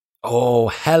Oh,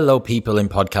 hello, people in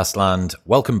podcast land.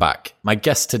 Welcome back. My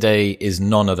guest today is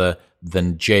none other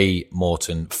than Jay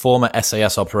Morton, former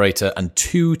SAS operator and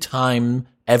two-time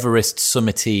Everest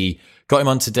summitee. Got him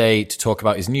on today to talk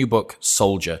about his new book,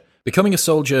 Soldier. Becoming a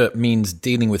soldier means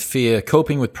dealing with fear,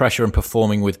 coping with pressure, and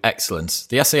performing with excellence.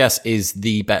 The SAS is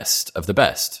the best of the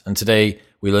best. And today,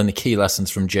 we learn the key lessons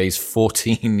from Jay's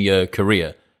 14-year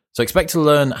career. So expect to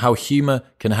learn how humor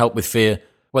can help with fear,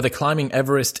 whether climbing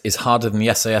Everest is harder than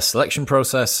the SAS selection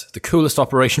process, the coolest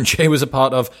operation Jay was a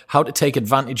part of, how to take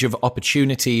advantage of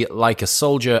opportunity like a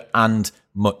soldier, and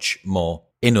much more.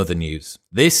 In other news,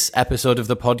 this episode of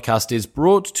the podcast is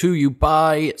brought to you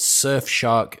by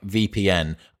Surfshark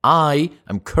VPN. I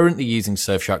am currently using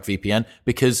Surfshark VPN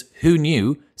because who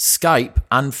knew Skype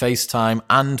and FaceTime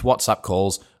and WhatsApp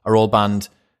calls are all banned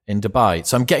in Dubai.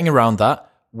 So I'm getting around that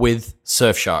with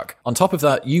Surfshark. On top of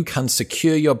that, you can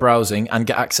secure your browsing and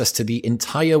get access to the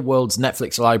entire world's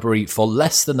Netflix library for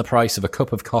less than the price of a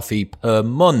cup of coffee per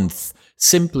month.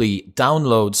 Simply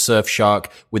download Surfshark.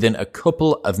 Within a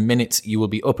couple of minutes, you will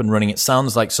be up and running. It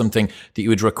sounds like something that you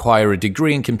would require a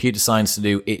degree in computer science to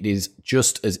do. It is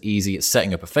just as easy as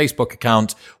setting up a Facebook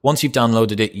account. Once you've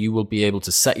downloaded it, you will be able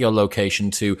to set your location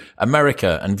to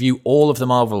America and view all of the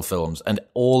Marvel films and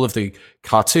all of the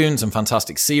cartoons and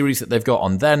fantastic series that they've got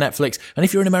on their Netflix. And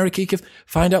if you're in America, you can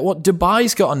find out what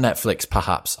Dubai's got on Netflix,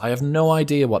 perhaps. I have no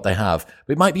idea what they have,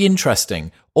 but it might be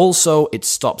interesting. Also, it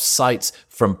stops sites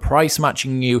from price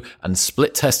matching you and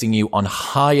split testing you on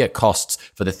higher costs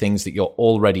for the things that you're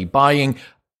already buying.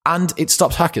 And it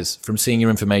stops hackers from seeing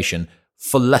your information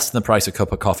for less than the price of a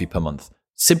cup of coffee per month.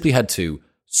 Simply head to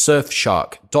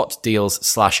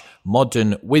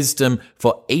surfshark.deals/modernwisdom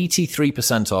for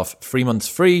 83% off, 3 months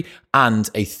free, and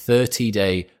a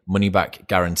 30-day money-back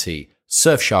guarantee.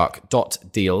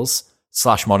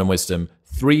 Surfshark.deals/modernwisdom,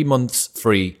 3 months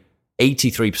free,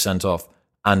 83% off,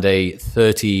 and a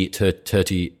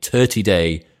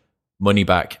 30-day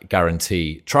money-back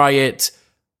guarantee. Try it,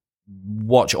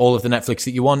 watch all of the Netflix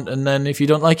that you want, and then if you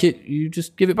don't like it, you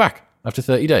just give it back after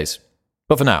 30 days.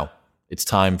 But for now, it's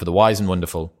time for the wise and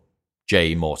wonderful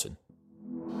Jay Morton.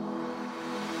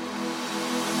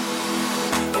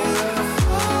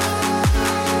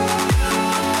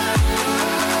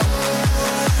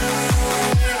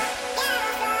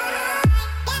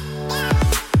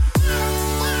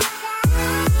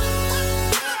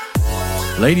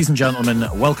 Ladies and gentlemen,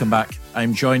 welcome back.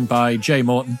 I'm joined by Jay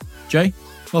Morton. Jay,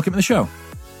 welcome to the show.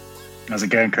 How's it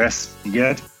going, Chris? You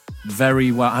good?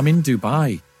 Very well. I'm in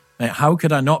Dubai. How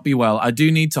could I not be well? I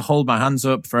do need to hold my hands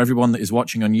up for everyone that is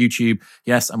watching on YouTube.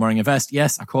 Yes, I'm wearing a vest.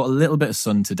 Yes, I caught a little bit of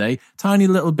sun today. Tiny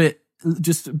little bit,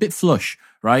 just a bit flush,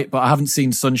 right? But I haven't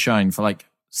seen sunshine for like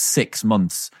 6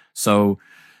 months. So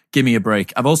give me a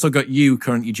break. I've also got you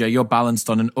currently, Jay. You're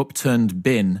balanced on an upturned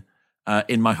bin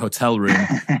in my hotel room.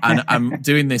 And I'm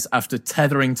doing this after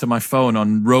tethering to my phone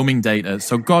on roaming data.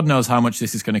 So God knows how much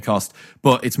this is going to cost,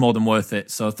 but it's more than worth it.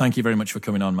 So thank you very much for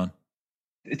coming on, man.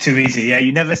 Too easy. Yeah,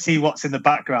 you never see what's in the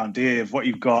background, do you, of what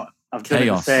you've got? I've done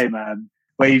the same, man.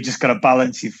 Where you've just got to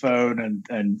balance your phone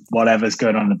and whatever's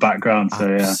going on in the background.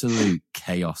 So absolute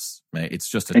chaos, mate. It's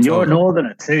just and you're a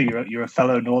northerner too. You're a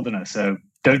fellow northerner, so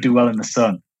don't do well in the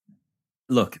sun.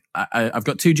 Look, I've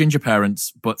got 2 ginger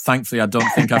parents, but thankfully I don't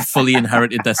think I've fully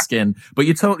inherited their skin. But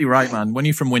you're totally right, man. When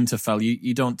you're from Winterfell,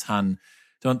 you don't tan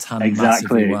exactly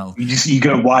massively well. You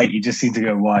go white. You just seem to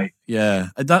go white. Yeah,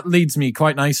 that leads me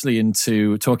quite nicely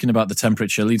into talking about the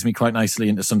temperature. Leads me quite nicely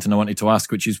into something I wanted to ask,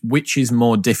 which is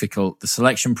more difficult: the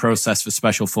selection process for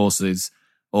special forces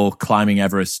or climbing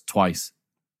Everest twice?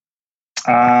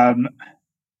 I'd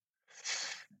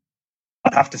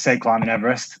have to say climbing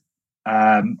Everest.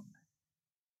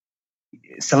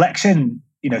 Selection,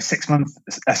 6 months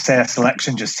SAS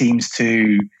selection just seems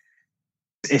to,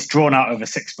 it's drawn out over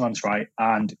 6 months, right?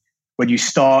 And when you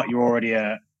start, you're already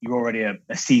a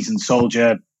seasoned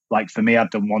soldier. Like for me, I've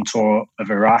done 1 tour of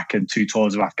Iraq and 2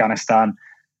 tours of Afghanistan.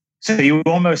 So you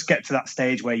almost get to that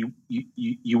stage where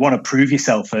you want to prove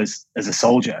yourself as a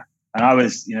soldier. And I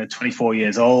was, 24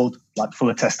 years old, like full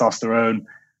of testosterone.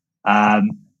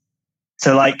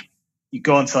 So like you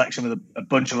go on selection with a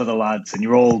bunch of other lads, and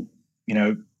you're all,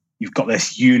 you've got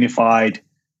this unified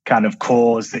kind of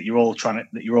cause that you're all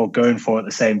going for at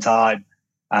the same time.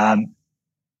 And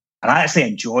I actually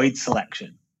enjoyed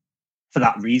selection for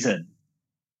that reason.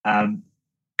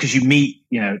 Because you meet,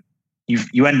 you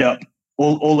end up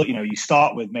all you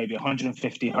start with maybe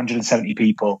 150, 170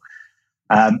 people.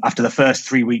 After the first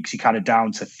 3 weeks, you kind of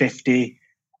down to 50.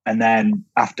 And then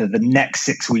after the next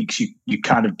 6 weeks, you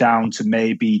kind of down to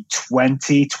maybe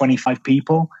 20, 25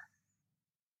 people.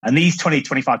 And these 20,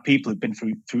 25 people have been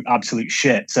through absolute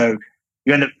shit. So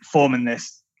you end up forming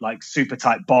this like super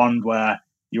tight bond where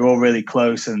you're all really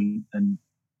close and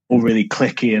all really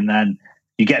clicky. And then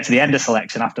you get to the end of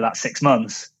selection after that 6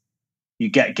 months, you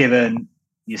get given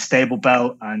your stable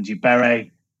belt and your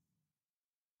beret,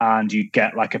 and you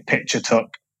get like a picture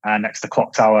tuck next to the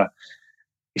clock tower.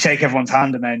 You shake everyone's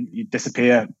hand and then you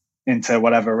disappear into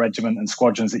whatever regiment and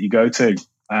squadrons that you go to.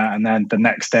 And then the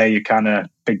next day you kind of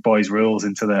big boys rules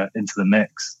into the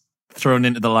mix. Thrown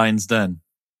into the lion's den.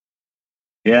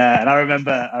 Yeah. And I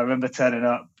remember turning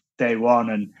up day one,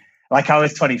 and like I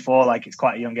was 24, like it's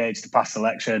quite a young age to pass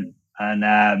selection.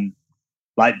 And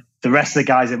like the rest of the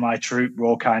guys in my troop were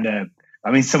all kind of,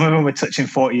 I mean, some of them were touching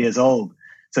 40 years old.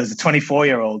 So as a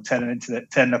 24-year-old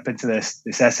turning up into this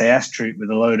SAS troop with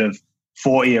a load of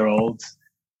 40-year-olds,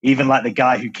 even like the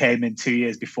guy who came in 2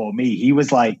 years before me, he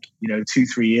was like,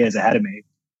 2-3 years ahead of me.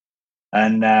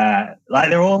 And like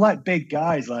they're all like big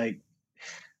guys, like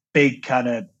big kind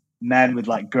of men with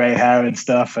like grey hair and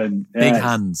stuff, and big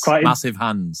hands,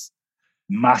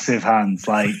 massive hands.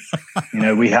 Like,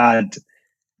 we had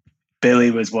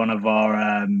Billy was one of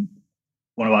our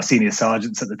senior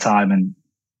sergeants at the time, and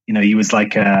he was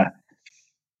like a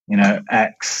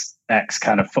ex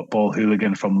kind of football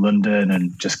hooligan from London,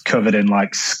 and just covered in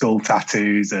like skull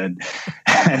tattoos and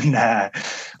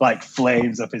like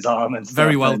flames up his arm and stuff.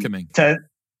 Very welcoming.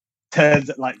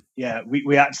 Turns like, yeah,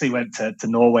 we actually went to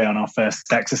Norway on our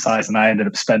first exercise, and I ended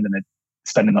up spending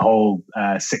the whole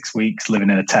 6 weeks living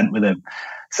in a tent with him.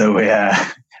 So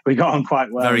we got on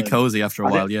quite well. Very cozy after a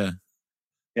while, yeah.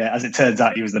 Yeah, as it turns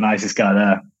out, he was the nicest guy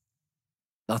there.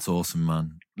 That's awesome,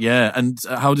 man. Yeah, and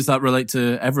how does that relate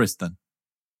to Everest then?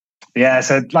 Yeah,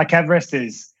 so like Everest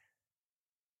is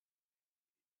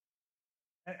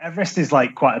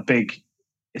like quite a big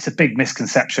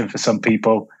misconception for some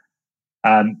people,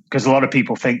 because a lot of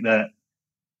people think that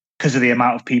because of the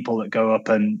amount of people that go up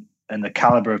and the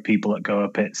caliber of people that go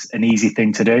up, it's an easy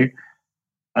thing to do.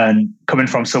 And coming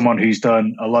from someone who's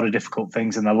done a lot of difficult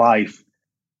things in their life,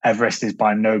 Everest is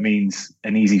by no means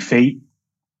an easy feat.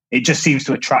 It just seems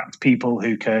to attract people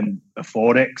who can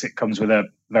afford it because it comes with a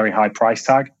very high price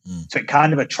tag. So it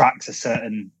kind of attracts a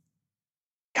certain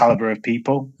caliber of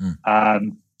people.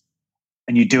 And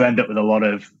you do end up with a lot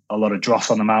of dross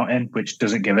on the mountain, which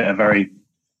doesn't give it a very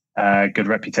good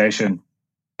reputation.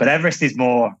 But Everest is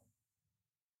more,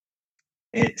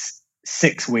 it's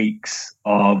 6 weeks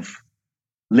of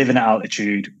living at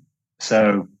altitude.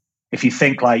 So if you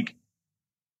think like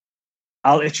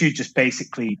altitude just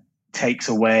basically takes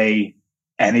away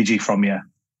energy from you.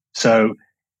 So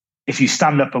if you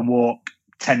stand up and walk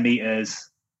 10 meters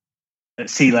at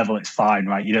sea level, it's fine,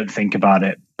 right? You don't think about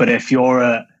it. But if you're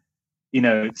at,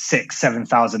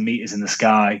 6,000-7,000 meters in the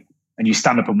sky and you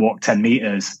stand up and walk 10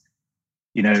 meters,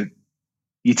 you're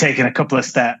taking a couple of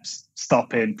steps,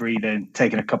 stopping, breathing,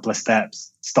 taking a couple of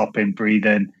steps, stopping,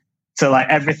 breathing. So like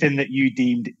everything that you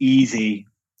deemed easy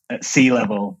at sea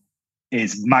level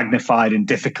is magnified in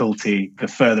difficulty the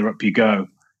further up you go,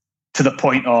 to the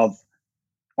point of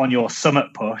on your summit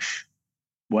push,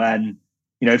 when,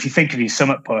 if you think of your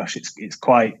summit push, it's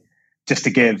quite, just to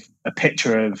give a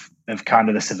picture of kind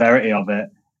of the severity of it.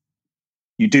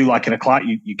 You do like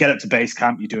you get up to base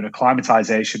camp, you do an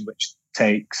acclimatization, which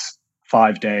takes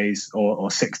 5 days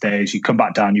or 6 days. You come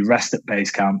back down, you rest at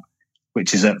base camp,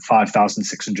 which is at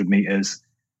 5,600 meters.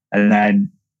 And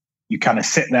then you kind of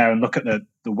sit there and look at the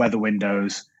weather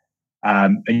windows,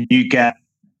 and you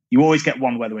always get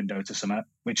one weather window to summit,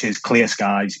 which is clear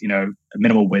skies,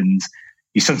 minimal winds.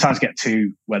 You sometimes get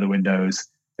 2 weather windows,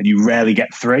 and you rarely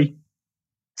get 3.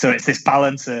 So it's this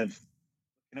balance of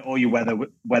all your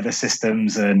weather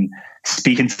systems and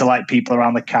speaking to like people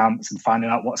around the camps and finding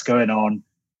out what's going on,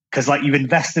 because like you've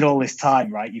invested all this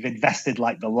time, right? You've invested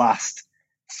like the last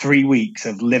 3 weeks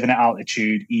of living at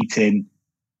altitude, eating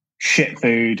shit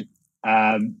food,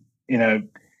 shitting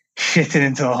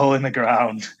into a hole in the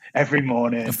ground every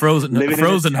morning. A frozen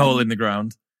hole in the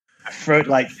ground.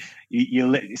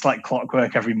 It's like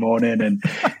clockwork every morning, and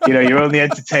your only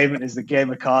entertainment is the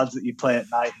game of cards that you play at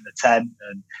night in the tent.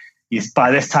 And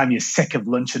by this time, you're sick of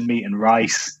luncheon meat and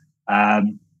rice.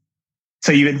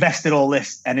 So you invested all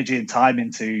this energy and time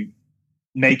into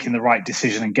making the right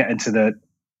decision and getting to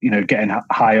getting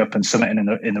high up and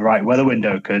summiting in the right weather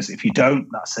window. Because if you don't,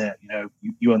 that's it.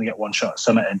 You only get one shot at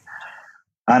summiting.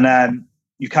 And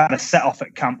you kind of set off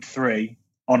at Camp 3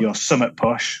 on your summit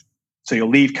push. So you'll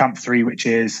leave Camp 3, which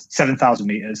is 7,000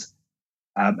 meters,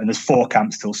 and there's 4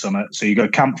 camps till summit. So you go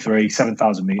Camp 3,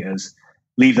 7,000 meters,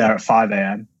 leave there at 5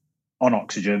 a.m. on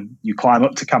oxygen. You climb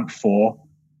up to Camp 4,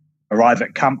 arrive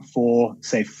at Camp 4,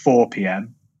 say 4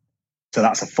 p.m. So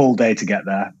that's a full day to get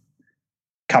there.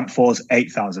 Camp 4 is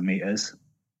 8,000 meters.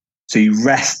 So you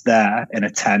rest there in a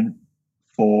tent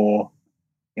for,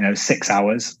 6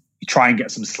 hours. You try and get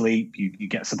some sleep. You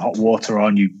get some hot water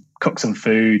on. You cook some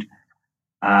food.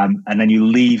 And then you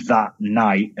leave that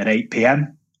night at 8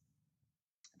 p.m.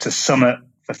 to summit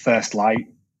for first light.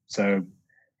 So,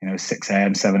 6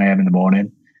 a.m., 7 a.m. in the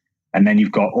morning. And then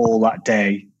you've got all that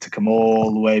day to come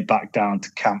all the way back down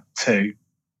to Camp 2,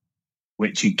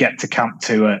 which you get to Camp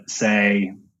 2 at,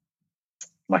 say,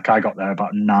 like I got there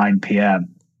about 9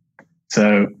 p.m.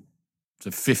 So it's a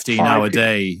 15-hour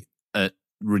day at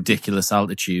ridiculous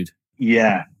altitude.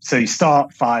 Yeah. So you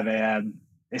start 5 a.m.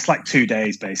 It's like 2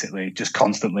 days, basically, just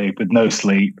constantly with no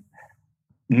sleep,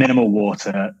 minimal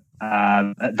water.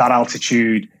 At that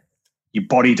altitude, your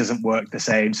body doesn't work the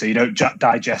same, so you don't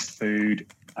digest food.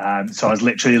 So I was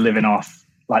literally living off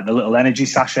like the little energy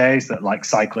sachets that like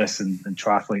cyclists and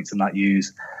triathletes and that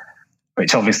use,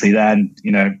 which obviously then,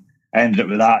 I ended up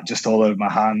with that just all over my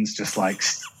hands, just like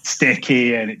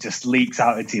sticky, and it just leaks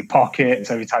out into your pocket.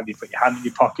 So every time you put your hand in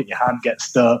your pocket, your hand gets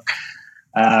stuck.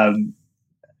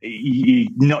 You're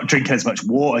not drinking as much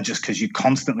water just because you're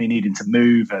constantly needing to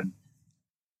move. And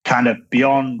kind of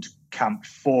beyond Camp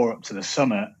 4 up to the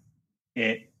summit,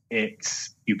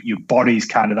 it's your body's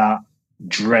kind of that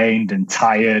drained and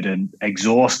tired and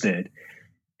exhausted.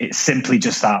 It's simply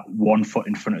just that one foot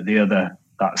in front of the other,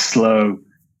 that slow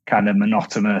kind of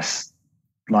monotonous,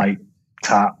 like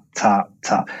tap, tap,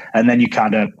 tap. And then you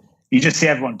just see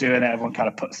everyone doing it. Everyone kind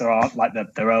of puts their arm, like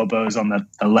their elbows on the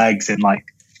legs, and like,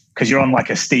 because you're on like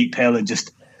a steep hill, and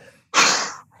just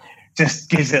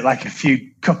gives it like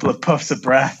couple of puffs of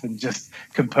breath and just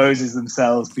composes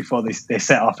themselves before they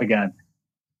set off again.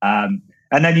 And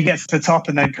then you get to the top,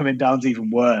 and then coming down's even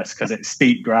worse because it's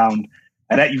steep ground,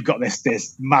 and then you've got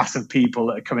this mass of people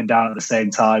that are coming down at the same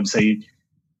time. So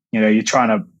you're trying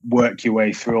to work your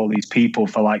way through all these people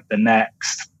for like the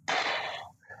next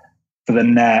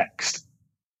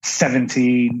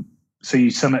 17. So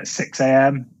you summit at 6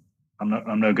 a.m.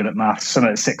 I'm no good at maths.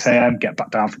 Summit at 6 a.m. Get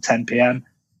back down for 10 p.m.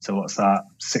 So what's that?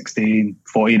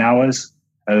 14 hours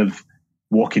of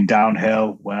walking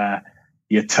downhill where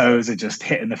your toes are just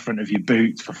hitting the front of your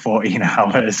boots for 14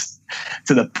 hours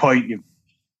to the point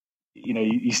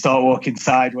you start walking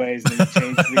sideways, and then you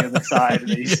change to the other side, and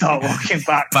then you start walking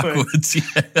backwards.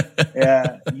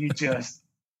 Yeah. You just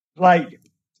like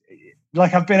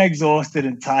I've been exhausted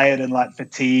and tired and like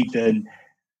fatigued and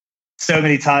so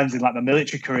many times in like my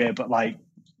military career, but like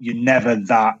you're never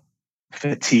that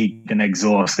fatigued and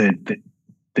exhausted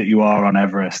that you are on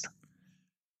Everest.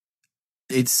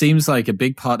 It seems like a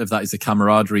big part of that is the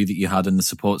camaraderie that you had in the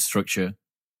support structure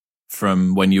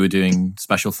from when you were doing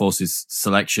Special Forces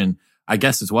selection. I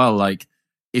guess as well, like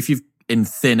if you're in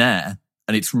thin air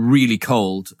and it's really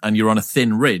cold and you're on a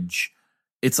thin ridge,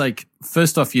 it's like,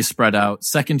 first off, you're spread out.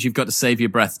 Second, you've got to save your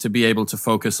breath to be able to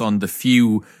focus on the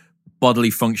few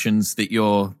bodily functions that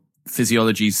your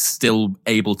physiology is still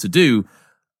able to do.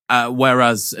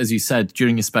 Whereas, as you said,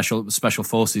 during your special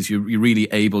forces, you're really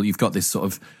able, you've got this sort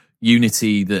of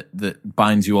unity that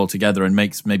binds you all together and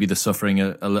makes maybe the suffering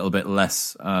a little bit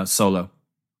less solo.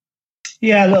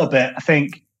 Yeah, a little bit. I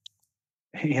think,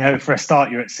 for a start,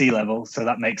 you're at sea level, so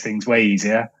that makes things way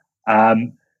easier.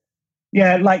 I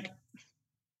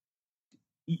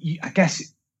guess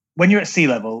when you're at sea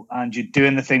level and you're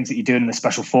doing the things that you're doing in the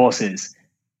special forces,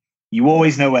 you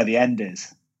always know where the end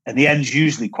is, and the end's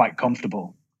usually quite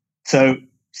comfortable. So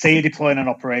say you're deploying an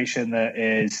operation that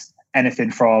is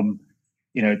anything from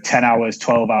 10 hours,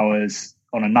 12 hours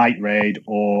on a night raid,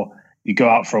 or you go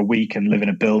out for a week and live in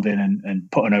a building and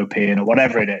put an OP in, or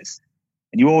whatever it is.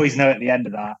 And you always know at the end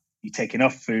of that, you take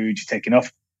enough food, you take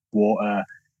enough water,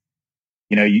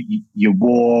 you're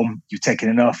warm, you've taken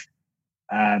enough,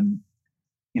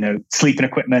 sleeping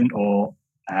equipment or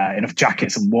enough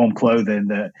jackets and warm clothing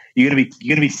that you're going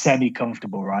to be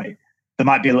semi-comfortable, right? There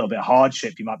might be a little bit of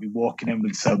hardship. You might be walking in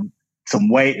with some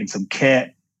weight and some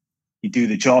kit. You do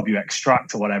the job, you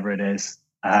extract or whatever it is.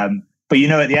 But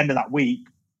at the end of that week,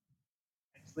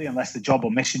 unless the job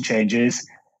or mission changes,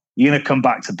 you're going to come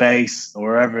back to base or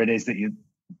wherever it is that you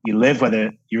live,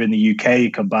 whether you're in the UK,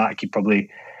 you come back, you're probably,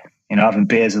 having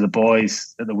beers with the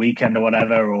boys at the weekend or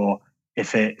whatever, or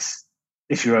if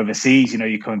you're overseas,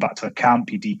 you're coming back to a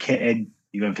camp, you're de-kitting,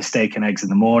 you're going for steak and eggs in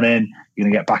the morning, you're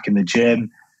going to get back in the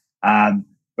gym.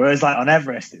 Whereas like on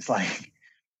Everest, it's like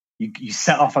you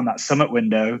set off on that summit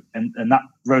window and that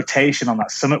rotation on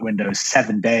that summit window is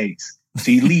 7 days. So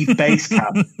you leave base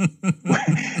camp.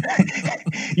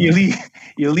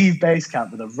 you leave base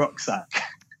camp with a rucksack,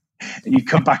 and you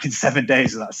come back in 7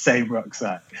 days with that same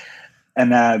rucksack.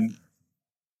 And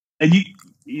and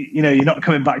you know, you're not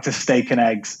coming back to steak and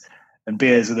eggs and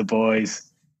beers with the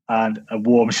boys and a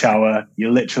warm shower.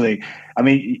 You're literally, I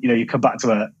mean, you know, you come back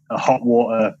to a hot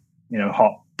water, you know,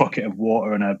 hot bucket of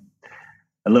water and a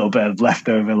little bit of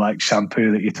leftover like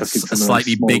shampoo that you took into a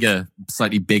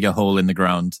slightly bigger hole in the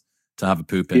ground to have a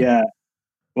poop in. Yeah.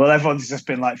 Well, everyone's just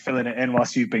been like filling it in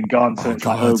whilst you've been gone, so it's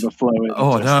like overflowing.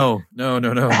 Oh no!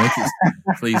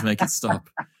 Please make it stop.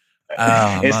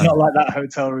 It's not like that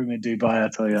hotel room in Dubai, I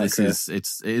tell you. It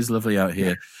is lovely out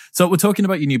here. So we're talking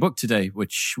about your new book today,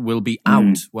 which will be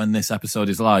out when this episode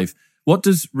is live. What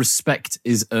does respect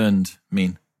is earned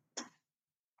mean?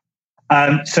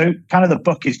 So kind of the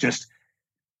book is just,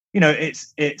 you know,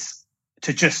 it's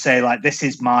to just say like, this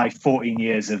is my 14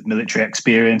 years of military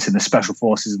experience in the special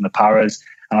forces and the paras.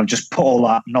 And I've just put all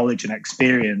that knowledge and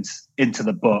experience into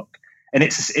the book. And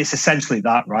it's essentially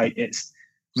that, right? It's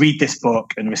read this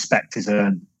book and respect is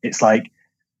earned. It's like,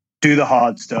 do the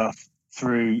hard stuff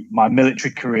through my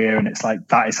military career. And it's like,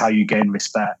 that is how you gain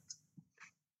respect.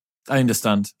 I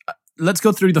understand. Let's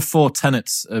go through the 4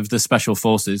 tenets of the special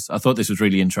forces. I thought this was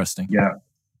really interesting.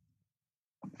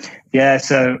 Yeah.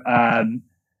 So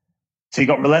you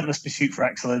got relentless pursuit for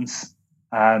excellence.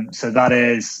 So that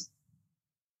is,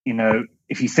 you know,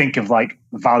 if you think of like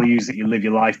values that you live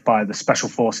your life by, the special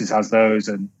forces has those.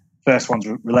 And first one's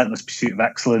relentless pursuit of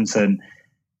excellence. And,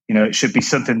 you know, it should be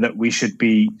something that we should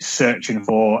be searching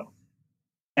for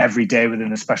every day within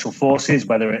the special forces,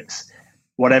 whether it's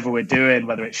whatever we're doing,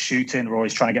 whether it's shooting, we're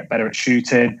always trying to get better at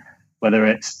shooting, whether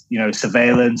it's, you know,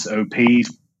 surveillance,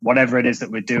 OPs, whatever it is that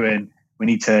we're doing, we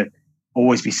need to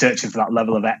always be searching for that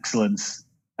level of excellence.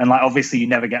 And like, obviously you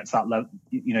never get to that level,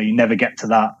 you know, you never get to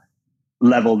that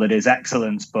level that is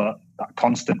excellence, but that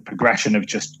constant progression of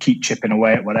just keep chipping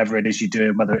away at whatever it is you're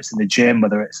doing, whether it's in the gym,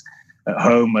 whether it's at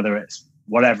home, whether it's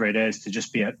whatever it is, to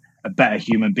just be a better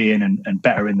human being and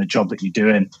better in the job that you're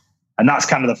doing. And that's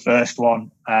kind of the first one.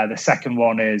 The second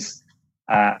one is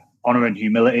honor and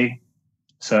humility.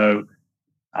 So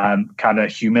kind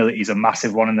of humility is a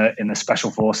massive one in the special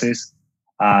forces.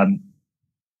 You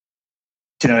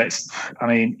know,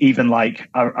 even like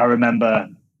I remember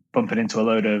bumping into a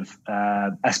load of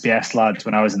SBS lads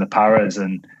when I was in the paras,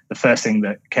 and the first thing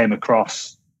that came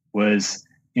across was,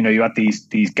 you know, you had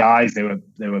these guys, they were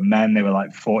men, they were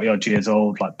like 40 odd years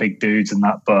old, like big dudes and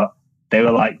that, but they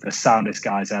were like the soundest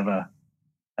guys ever.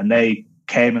 And they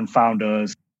came and found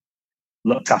us,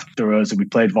 looked after us, and we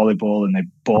played volleyball, and they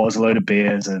bought us a load of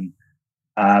beers. And,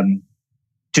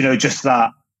 you know, just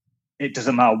that it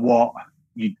doesn't matter what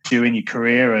you do in your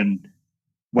career and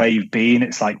where you've been,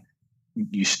 it's like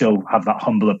you still have that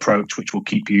humble approach, which will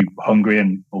keep you hungry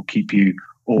and will keep you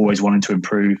always wanting to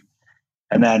improve.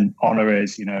 And then honor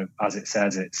is, you know, as it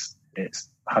says, it's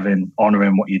having honor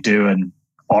in what you do and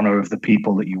honor of the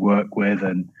people that you work with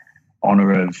and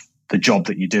honor of the job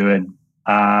that you're doing.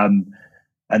 And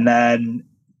then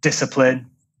discipline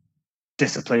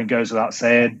goes without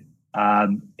saying.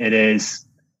 It is,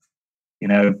 you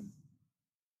know,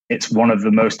 it's one of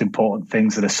the most important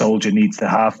things that a soldier needs to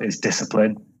have is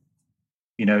discipline.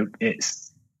 You know,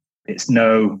 it's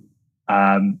no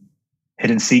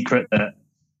hidden secret that,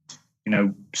 you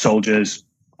know, soldiers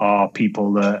are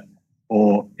people that,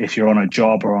 or if you're on a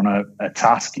job or on a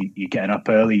task, you're getting up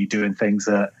early, you're doing things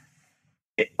that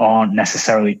aren't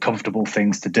necessarily comfortable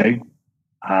things to do,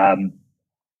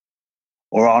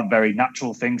 or aren't very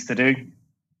natural things to do.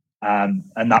 And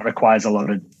that requires a lot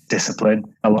of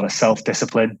discipline, a lot of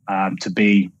self-discipline, to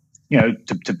be, you know,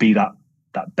 to be that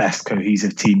best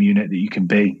cohesive team unit that you can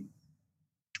be.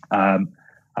 And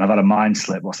I've had a mind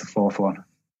slip. What's the fourth one?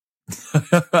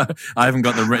 I haven't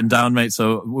got them written down, mate.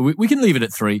 So we can leave it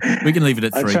at 3. We can leave it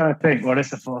at 3. I'm trying to think. What is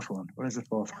the fourth one?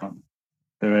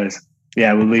 There is.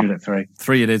 Yeah, we'll leave it at 3.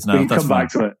 3 it is now. That's come fine.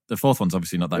 back to it. The fourth one's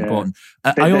obviously not that important.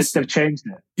 They've changed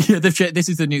it. Yeah, this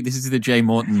is the Jay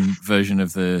Morton version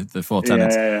of the 4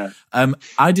 tenets. Yeah.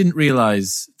 I didn't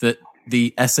realize that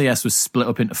the SAS was split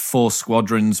up into 4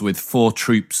 squadrons with 4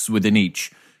 troops within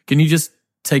each. Can you just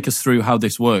take us through how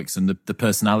this works and the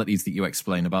personalities that you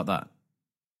explain about that?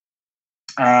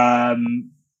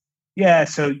 Yeah,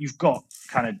 so you've got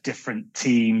kind of different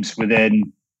teams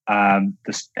within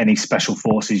any special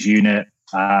forces unit,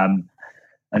 and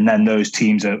then those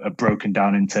teams are broken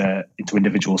down into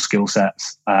individual skill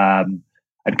sets, and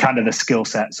kind of the skill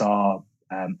sets are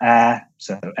air,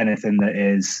 so anything that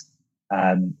is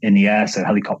in the air, so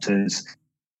helicopters,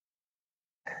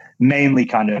 mainly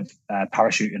kind of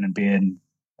parachuting and being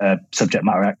a subject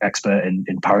matter expert in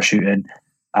parachuting,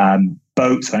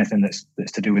 boats, anything that's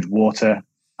to do with water,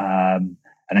 and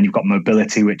then you've got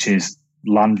mobility, which is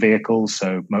land vehicles,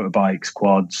 so motorbikes,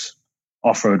 quads,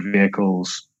 off-road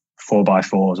vehicles,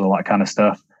 4x4s, all that kind of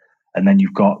stuff. And then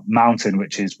you've got mountain,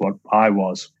 which is what I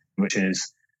was, which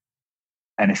is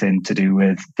anything to do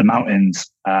with the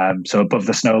mountains. So above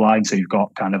the snow line, so you've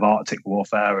got kind of Arctic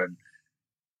warfare and,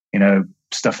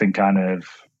 stuff in kind of,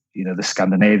 the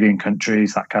Scandinavian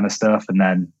countries, that kind of stuff. And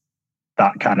then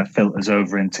that kind of filters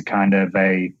over into kind of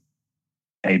a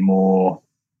more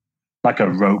like a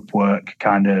rope work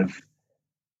kind of,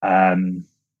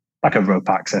 like a rope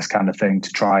access kind of thing, to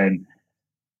try and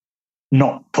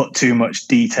not put too much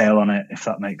detail on it, if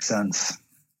that makes sense.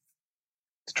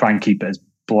 To try and keep it as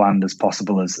bland as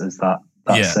possible as that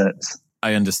sits.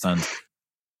 I understand.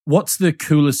 What's the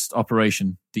coolest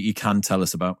operation that you can tell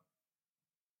us about?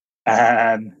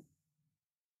 Do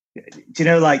you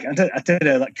know, like, I don't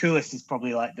know, like, coolest is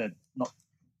probably like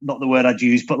not the word I'd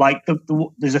use, but like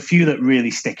there's a few that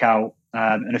really stick out,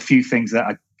 and a few things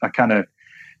that I kind of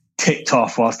ticked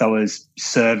off whilst I was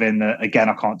serving that, again,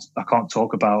 I can't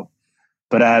talk about.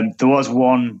 But there was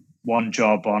one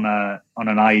job on an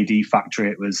IED factory.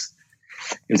 It was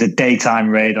a daytime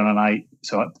raid on an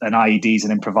IED is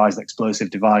an improvised explosive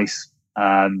device.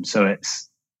 So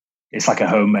it's like a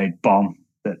homemade bomb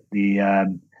that the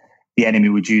enemy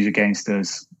would use against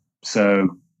us.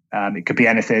 So it could be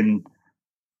anything.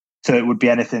 So it would be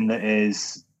anything that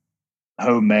is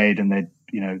homemade, and the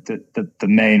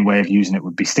main way of using it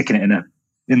would be sticking it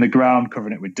in the ground,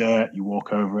 covering it with dirt. You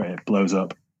walk over it, it blows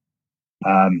up.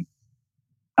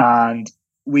 And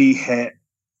we hit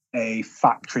a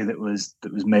factory that was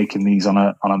making these on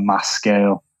a mass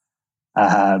scale.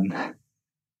 I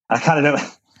kind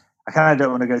of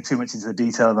don't want to go too much into the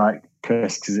detail, like,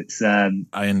 Chris, because it's. I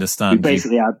understand. We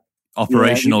basically had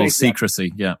operational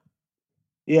secrecy.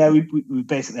 Yeah, we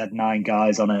basically had 9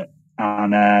 guys on it,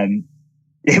 and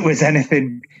it was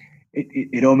anything.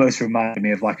 It almost reminded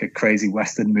me of like a crazy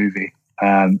Western movie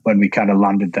when we kind of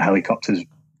landed the helicopters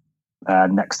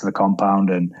next to the compound,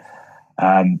 and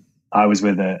I was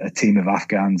with a team of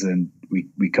Afghans, and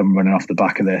we come running off the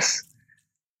back of this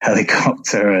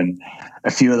helicopter, and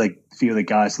a few of the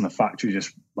guys from the factory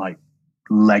just like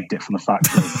legged it from the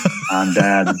factory, and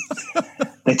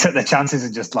they took their chances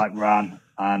and just like ran.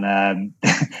 And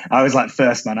I was like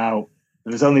first man out.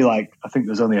 There was only I think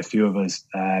there was only a few of us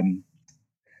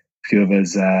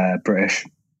British,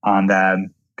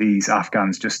 and these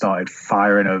Afghans just started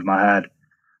firing over my head,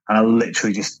 and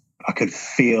I could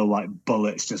feel like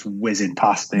bullets just whizzing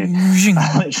past me.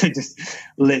 I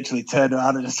literally turned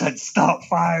around and just said, "Stop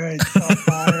firing! Stop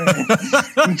firing!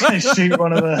 You're going to shoot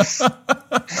one of us."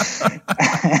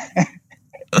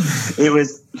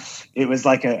 It was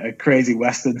like a crazy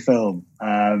Western film.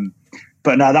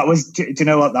 But no, that was. Do you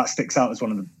know what? That sticks out as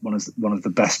one of the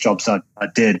best jobs I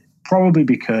did. Probably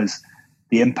because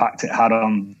the impact it had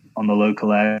on the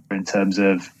local area in terms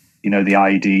of the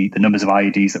IED, the numbers of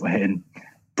IEDs that were hitting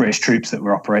British troops that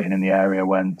were operating in the area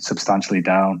went substantially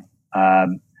down.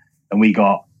 And we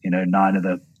got 9 of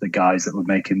the guys that were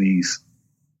making these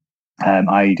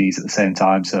IEDs at the same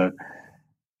time. So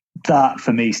that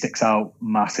for me sticks out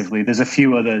massively. There's a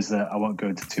few others that I won't go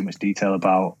into too much detail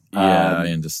about. Yeah, I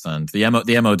understand. The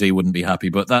MOD wouldn't be happy,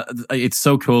 but that it's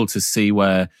so cool to see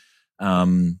where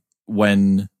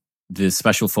when the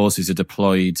special forces are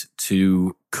deployed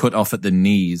to cut off at the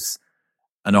knees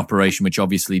an operation which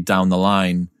obviously down the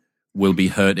line will be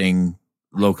hurting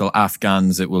local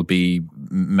Afghans. It will be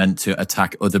meant to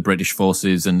attack other British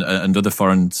forces and other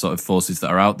foreign sort of forces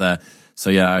that are out there. So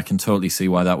yeah, I can totally see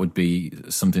why that would be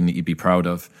something that you'd be proud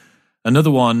of. Another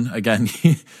one, again,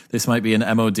 this might be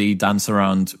an MOD dance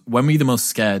around. When were you the most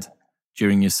scared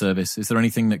during your service? Is there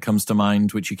anything that comes to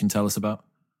mind which you can tell us about?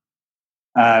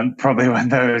 Probably when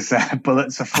those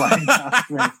bullets are flying past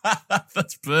me.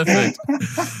 That's perfect.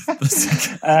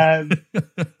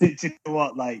 Do you know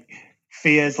what? Like,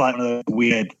 fear's like one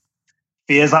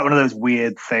of those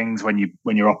weird things when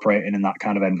you're operating in that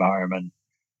kind of environment.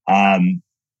 And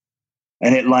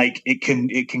it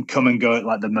can come and go at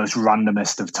like the most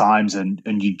randomest of times, and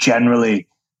you generally,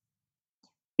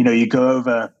 you go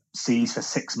overseas for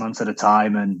 6 months at a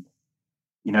time, and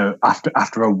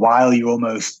after a while you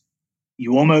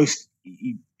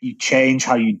change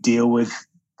how you deal with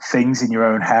things in your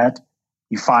own head.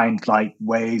 You find like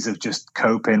ways of just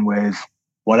coping with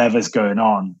whatever's going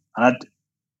on, and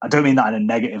I don't mean that in a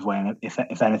negative way.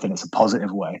 If anything, it's a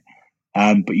positive way.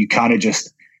 But you kind of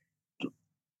just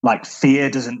like,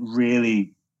 fear doesn't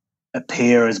really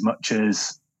appear as much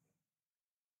as,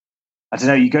 I don't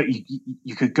know.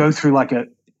 You could go through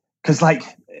because like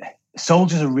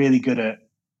soldiers are really good at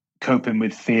coping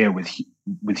with fear with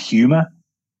humor.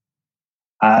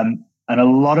 And a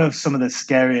lot of some of the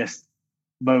scariest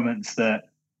moments that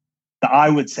that I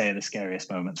would say are the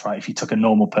scariest moments, right? If you took a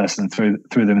normal person and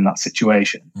threw them in that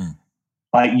situation,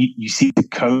 like you seem to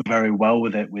cope very well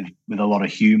with it with a lot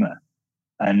of humor.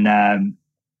 And I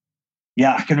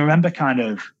can remember kind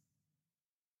of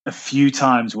a few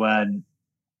times when,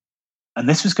 and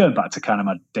this was going back to kind of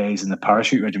my days in the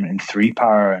parachute regiment in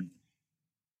 3-Para, and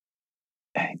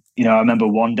I remember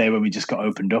one day when we just got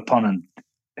opened up on, and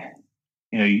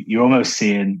you're almost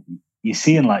seeing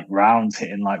like rounds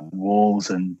hitting like walls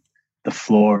and the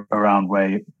floor around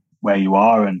where you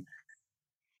are, and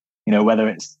whether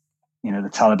it's the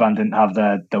Taliban didn't have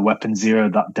their weapon zero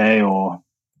that day, or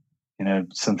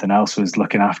something else was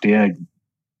looking after you.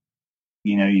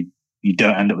 You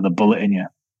don't end up with a bullet in you,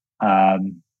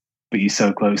 but you're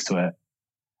so close to it.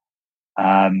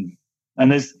 And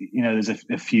there's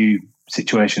a few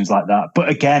situations like that, but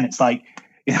again, it's like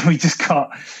we just got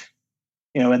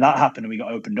when that happened and we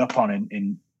got opened up on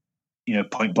in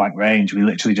point blank range, we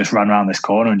literally just ran around this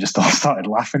corner and just all started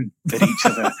laughing at each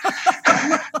other.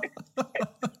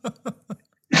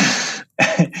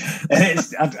 And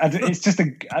it's just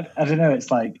I don't know,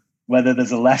 it's like whether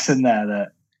there's a lesson there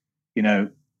that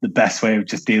the best way of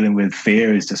just dealing with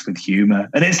fear is just with humor.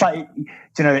 And it's like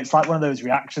it's like one of those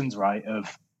reactions, right,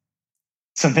 of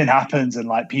something happens and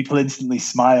like people instantly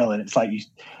smile, and it's like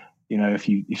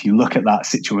if you look at that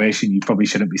situation, you probably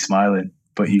shouldn't be smiling,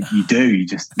 but you do. You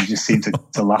just seem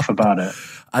to laugh about it.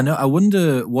 I know. I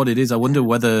wonder what it is. I wonder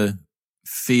whether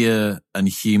fear and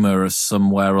humor are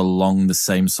somewhere along the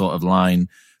same sort of line,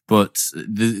 but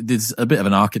there's a bit of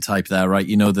an archetype there, right?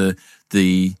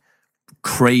 The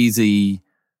crazy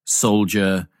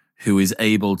soldier who is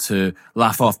able to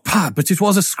laugh off, but it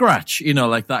was a scratch,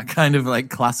 like that kind of like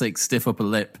classic stiff upper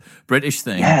lip British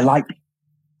thing. Yeah, like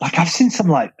I've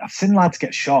seen lads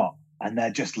get shot and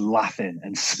they're just laughing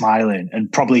and smiling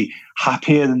and probably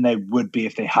happier than they would be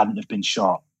if they hadn't have been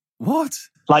shot. What?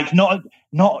 Like not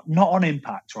on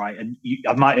impact, right? And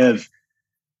I might have,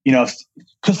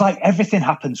 because like everything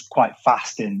happens quite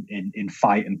fast in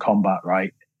fight and combat,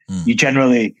 right? You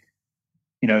generally,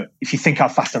 if you think how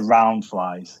fast a round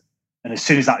flies, and as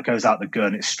soon as that goes out the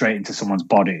gun, it's straight into someone's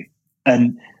body,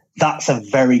 and that's a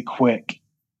very quick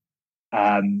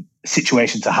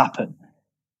situation to happen.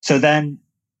 So then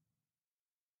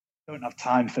don't have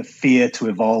time for fear to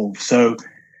evolve. So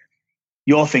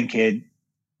you're thinking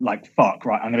like, fuck,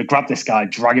 right, I'm going to grab this guy,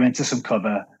 drag him into some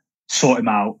cover, sort him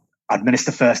out,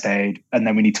 administer first aid, and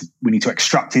then we need to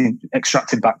extract him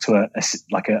back to a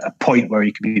point where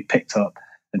he can be picked up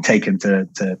and taken to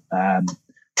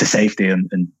safety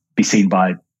and be seen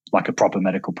by like a proper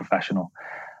medical professional.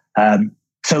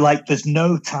 So like there's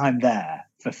no time there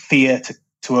for fear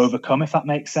to overcome, if that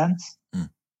makes sense.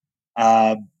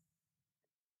 So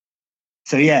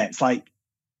yeah, it's like,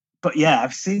 but yeah,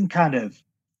 I've seen kind of,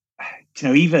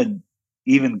 even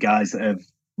guys that have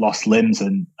lost limbs,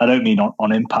 and I don't mean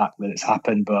on impact that it's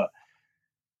happened, but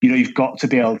you've got to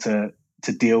be able to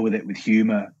deal with it with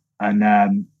humor. And I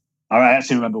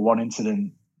actually remember one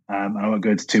incident, I won't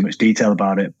go into too much detail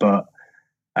about it, but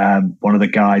one of the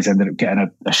guys ended up getting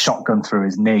a shotgun through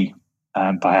his knee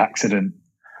by accident,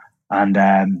 and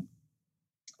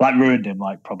like ruined him,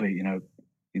 like probably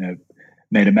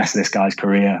made a mess of this guy's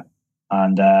career.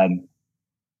 And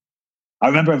I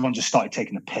remember everyone just started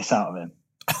taking the piss out of him,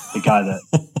 the guy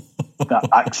that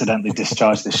accidentally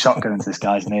discharged the shotgun into this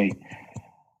guy's knee.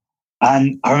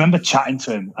 And I remember chatting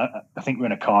to him. I think we were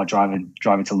in a car driving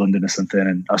to London or something,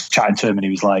 and I was chatting to him, and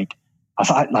he was like, I was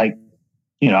like,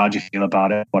 how do you feel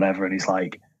about it? Whatever. And he's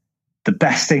like, the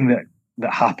best thing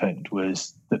that happened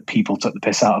was that people took the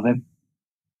piss out of him.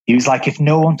 He was like, if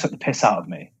no one took the piss out of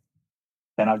me,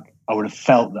 then I would have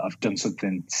felt that I've done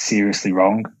something seriously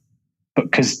wrong. But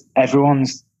because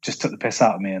everyone's just took the piss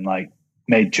out of me and like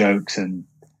made jokes and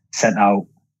sent out,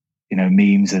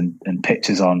 memes and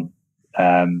pictures on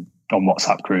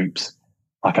WhatsApp groups,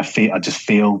 like I just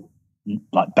feel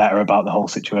like better about the whole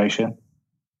situation.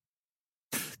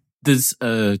 There's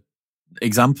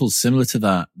examples similar to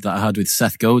that I had with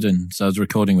Seth Godin. So I was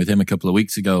recording with him a couple of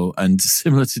weeks ago, and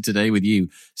similar to today with you,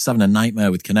 just having a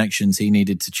nightmare with connections. He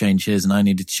needed to change his and I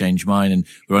needed to change mine, and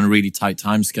we're on a really tight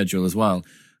time schedule as well.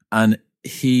 And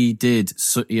he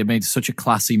made such a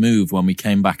classy move when we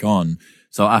came back on.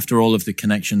 So after all of the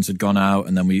connections had gone out,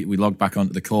 and then we logged back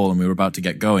onto the call and we were about to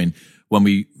get going, when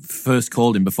we first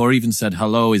called him, before he even said,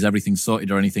 hello, is everything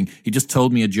sorted or anything, he just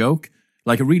told me a joke.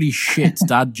 Like a really shit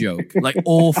dad joke, like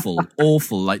awful,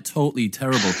 like totally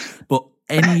terrible. But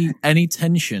any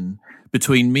tension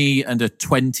between me and a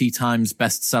 20 times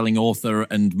best-selling author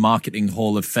and marketing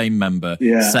Hall of Fame member,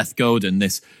 Seth Godin,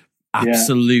 this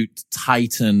absolute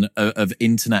titan of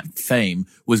internet fame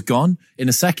was gone in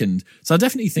a second. So I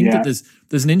definitely think that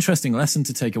there's an interesting lesson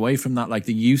to take away from that, like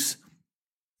the use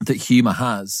that humor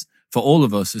has for all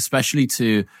of us, especially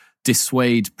to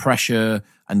dissuade pressure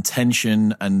and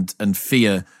tension and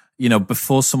fear. You know,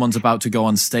 before someone's about to go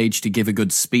on stage to give a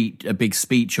big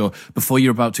speech, or before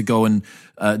you're about to go and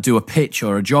do a pitch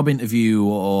or a job interview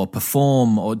or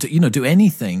perform or do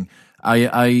anything.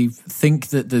 I think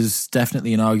that there's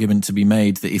definitely an argument to be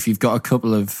made that if you've got a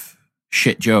couple of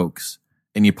shit jokes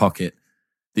in your pocket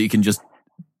that you can just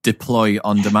deploy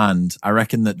on demand, I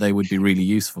reckon that they would be really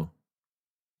useful.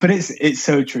 But it's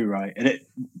so true, right? And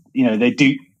they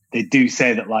do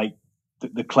say that like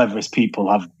the cleverest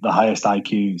people have the highest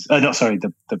IQs.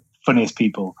 The funniest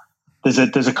people. There's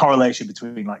a correlation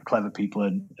between like clever people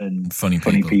and funny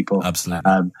people.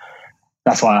 Absolutely.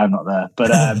 That's why I'm not there.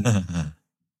 But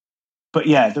but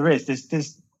yeah, there is.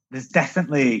 There's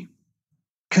definitely,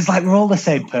 because like we're all the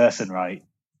same person, right?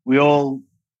 We all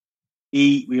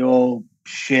eat, we all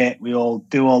shit, we all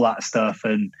do all that stuff,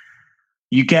 and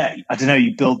you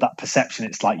build that perception.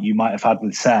 It's like you might have had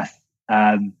with Seth.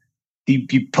 You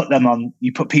put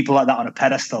people like that on a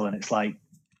pedestal, and it's like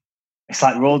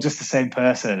we're all just the same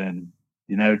person,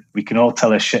 and we can all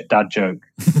tell a shit dad joke.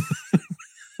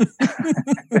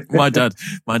 my dad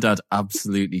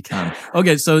absolutely can.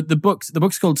 Okay, so the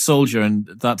book's called Soldier, and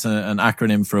that's an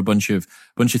acronym for a bunch of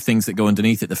things that go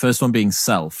underneath it. The first one being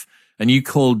self, and you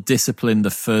called discipline the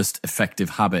first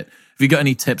effective habit. Have you got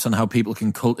any tips on how people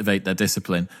can cultivate their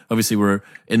discipline? Obviously, we're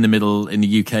in the middle, in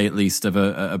the UK at least, of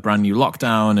a brand new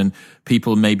lockdown, and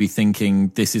people may be thinking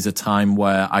this is a time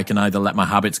where I can either let my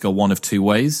habits go one of two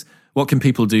ways. What can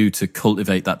people do to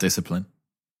cultivate that discipline?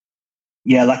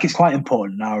 Yeah, like it's quite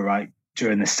important now, right?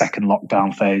 During the second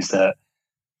lockdown phase, that,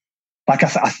 like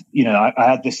I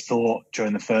had this thought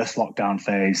during the first lockdown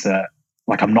phase that,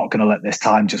 like, I'm not going to let this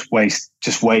time just waste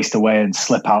away and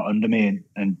slip out under me.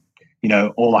 And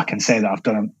all I can say that I've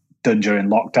done during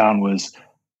lockdown was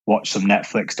watch some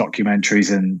Netflix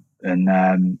documentaries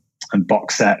and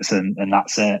box sets, and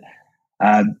that's it.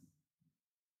 And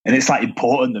it's like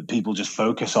important that people just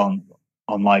focus on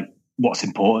like what's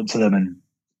important to them, and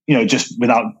just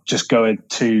without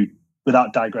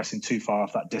digressing too far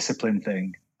off that discipline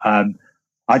thing.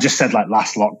 I just said, like,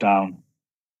 last lockdown,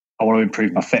 I want to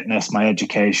improve my fitness, my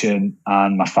education,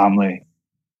 and my family.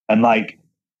 And like,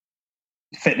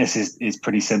 fitness is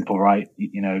pretty simple, right?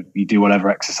 You do whatever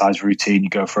exercise routine, you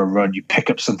go for a run, you pick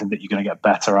up something that you're going to get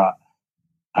better at.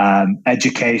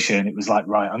 Education, it was like,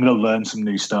 right, I'm going to learn some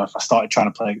new stuff. I started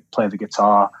trying to play the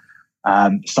guitar,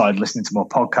 started listening to more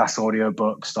podcasts,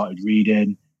 audiobooks, started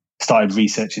reading, started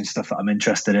researching stuff that I'm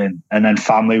interested in. And then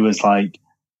family was like,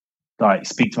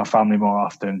 speak to my family more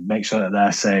often, make sure that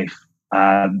they're safe,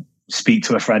 speak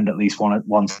to a friend at least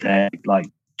once a day, like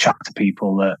chat to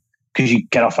people, that because you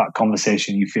get off that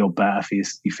conversation, you feel better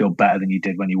you feel better than you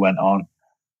did when you went on.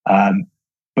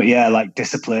 But yeah, like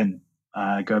discipline,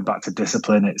 going back to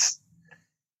discipline, it's,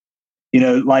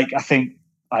 like, I think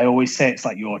I always say it's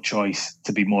like your choice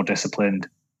to be more disciplined.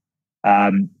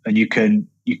 And you can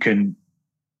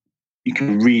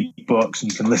read books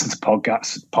and you can listen to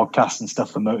podcasts and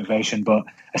stuff for motivation, but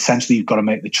essentially you've got to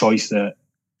make the choice that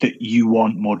you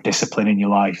want more discipline in your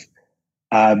life.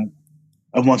 And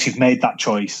once you've made that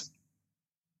choice,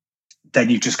 then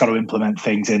you've just got to implement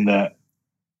things in that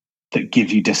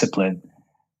give you discipline.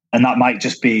 And that might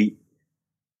just be,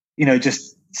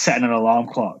 just setting an alarm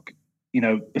clock.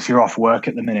 If you're off work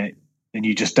at the minute and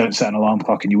you just don't set an alarm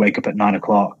clock and you wake up at 9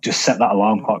 o'clock, just set that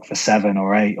alarm clock for 7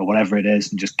 or 8 or whatever it is,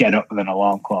 and just get up with an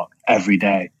alarm clock every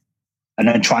day. And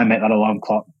then try and make that alarm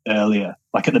clock earlier.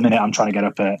 Like at the minute, I'm trying to get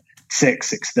up at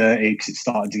 6:30 because it's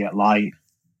starting to get light,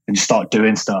 and just start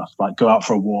doing stuff like go out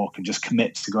for a walk and just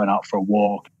commit to going out for a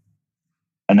walk.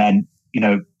 And then,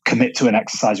 commit to an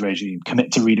exercise regime,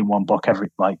 commit to reading one book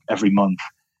every month.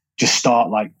 Just start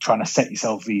like trying to set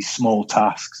yourself these small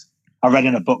tasks. I read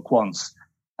in a book once,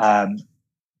 and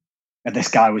this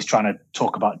guy was trying to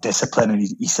talk about discipline, and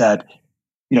he said,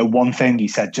 one thing he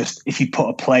said, just if you put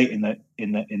a plate in the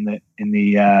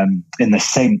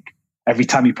sink, every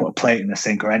time you put a plate in the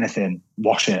sink or anything,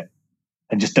 wash it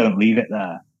and just don't leave it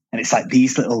there. And it's like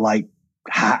these little like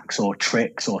hacks or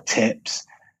tricks or tips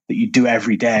that you do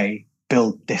every day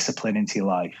build discipline into your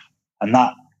life, and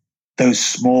those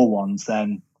small ones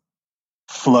then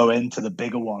flow into the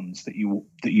bigger ones that you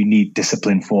need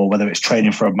discipline for, whether it's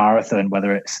training for a marathon,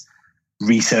 whether it's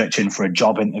researching for a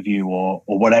job interview or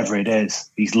whatever it is.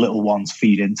 These little ones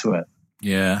feed into it.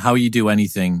 Yeah, how you do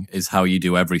anything is how you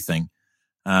do everything.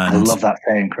 And I love that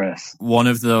saying, Chris. One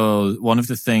of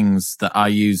the things that I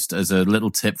used as a little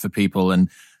tip for people, and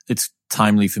it's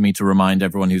timely for me to remind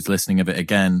everyone who's listening of it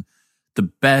again, the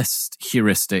best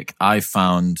heuristic I've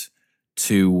found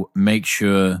to make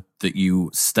sure that you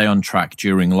stay on track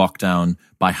during lockdown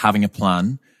by having a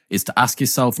plan is to ask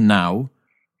yourself now,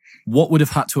 what would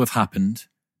have had to have happened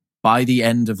by the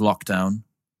end of lockdown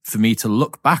for me to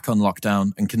look back on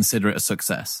lockdown and consider it a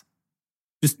success?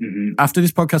 Just after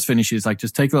this podcast finishes, like,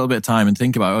 just take a little bit of time and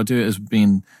think about it, or do it as me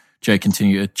and Jay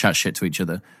continue to chat shit to each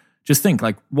other. Just think,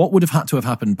 like, what would have had to have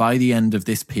happened by the end of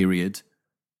this period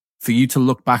for you to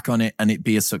look back on it and it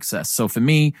be a success? So for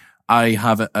me, I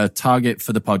have a target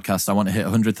for the podcast. I want to hit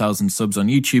 100,000 subs on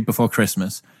YouTube before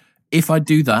Christmas. If I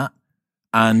do that,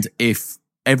 and if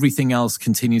everything else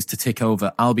continues to tick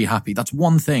over, I'll be happy. That's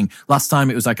one thing. Last time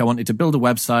it was like I wanted to build a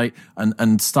website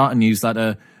and start a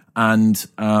newsletter and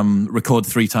record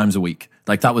 3 times a week.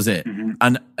 Like, that was it.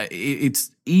 And it's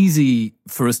easy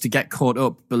for us to get caught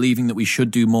up believing that we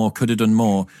should do more, could have done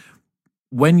more.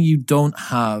 When you don't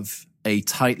have a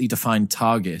tightly defined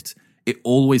target, it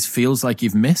always feels like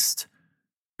you've missed,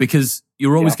 because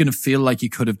you're always going to feel like you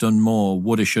could have done more,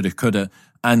 woulda, shoulda, coulda.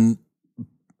 And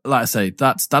like I say,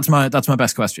 that's my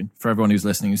best question for everyone who's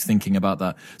listening, who's thinking about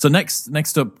that. So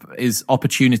next up is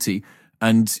opportunity.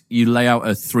 And you lay out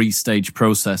a 3-stage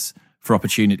process for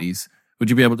opportunities. Would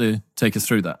you be able to take us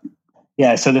through that?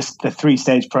 Yeah, so the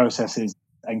 3-stage process is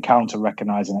encounter,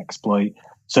 recognize, and exploit.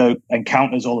 So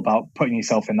encounter is all about putting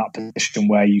yourself in that position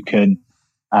where you can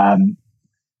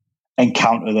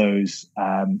encounter those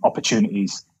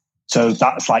opportunities. So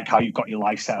that's like how you've got your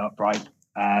life set up, right?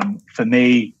 For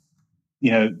me,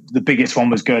 the biggest one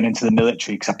was going into the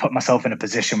military, because I put myself in a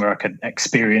position where I could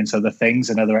experience other things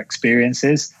and other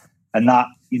experiences. And that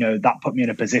put me in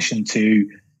a position to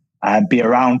be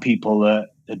around people that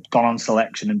had gone on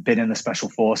selection and been in the special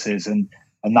forces. And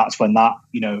that's when that,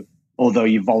 although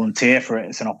you volunteer for it,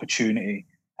 it's an opportunity.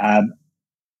 And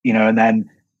then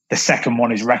the second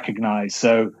one is recognize.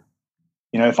 So,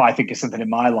 if I think of something in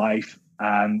my life,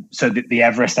 so the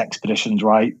Everest expeditions,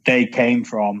 right, they came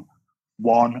from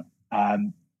one,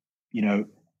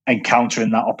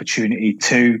 encountering that opportunity,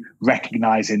 2,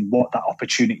 recognizing what that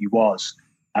opportunity was.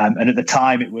 And at the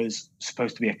time, it was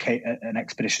supposed to be an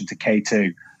expedition to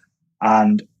K2.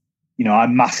 And,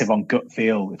 I'm massive on gut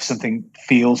feel. If something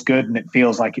feels good and it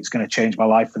feels like it's going to change my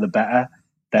life for the better,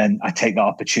 then I take that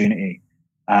opportunity.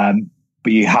 But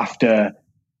you have to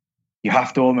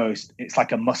almost, it's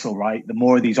like a muscle, right? The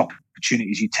more of these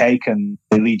opportunities you take and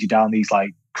they lead you down these like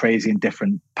crazy and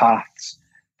different paths,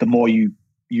 the more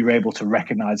you're able to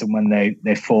recognize them when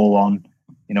they fall on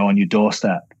your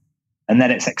doorstep. And then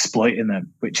it's exploiting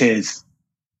them, which is,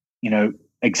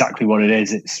 exactly what it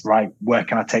is. It's right. Where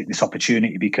can I take this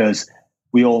opportunity? Because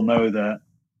we all know that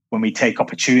when we take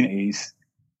opportunities,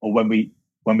 or when we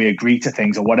agree to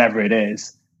things, or whatever it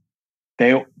is,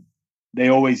 they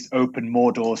always open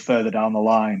more doors further down the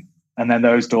line. And then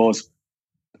those doors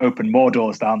open more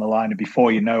doors down the line. And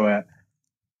before you know it,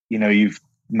 you've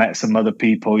met some other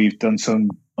people, you've done some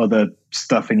other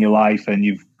stuff in your life, and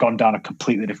you've gone down a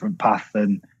completely different path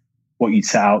than what you'd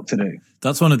set out to do.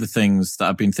 That's one of the things that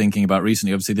I've been thinking about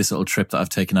recently. Obviously, this little trip that I've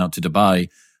taken out to Dubai,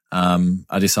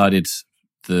 I decided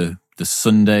the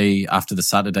Sunday after the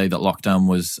Saturday that lockdown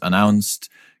was announced,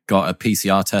 got a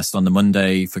PCR test on the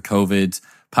Monday for COVID,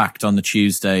 packed on the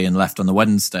Tuesday and left on the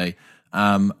Wednesday.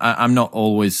 I'm not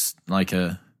always like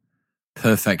a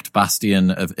perfect bastion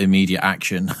of immediate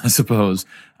action, I suppose.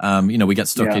 We get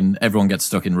stuck everyone gets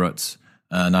stuck in ruts,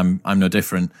 and I'm no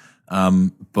different.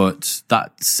 But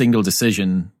that single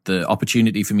decision, the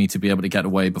opportunity for me to be able to get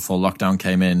away before lockdown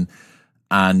came in,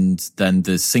 and then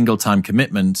the single time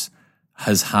commitment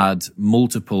has had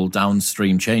multiple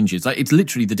downstream changes. Like, it's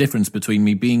literally the difference between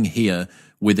me being here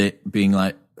with it being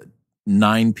like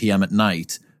 9 p.m. at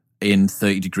night in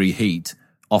 30-degree heat,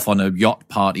 off on a yacht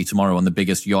party tomorrow on the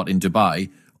biggest yacht in Dubai,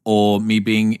 or me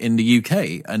being in the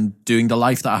UK and doing the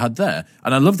life that I had there.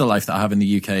 And I love the life that I have in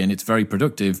the UK, and it's very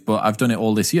productive, but I've done it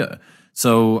all this year.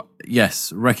 So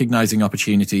yes, recognizing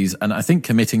opportunities, and I think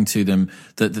committing to them.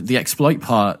 The exploit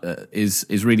part is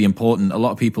really important. A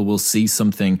lot of people will see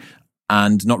something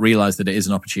and not realize that it is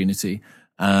an opportunity,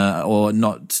 or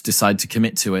not decide to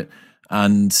commit to it.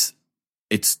 And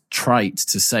it's trite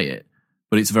to say it,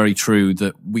 but it's very true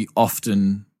that we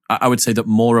often, I would say that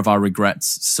more of our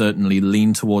regrets certainly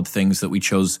lean toward things that we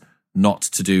chose not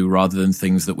to do rather than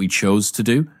things that we chose to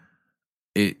do.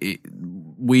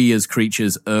 We as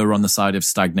creatures err on the side of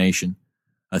stagnation.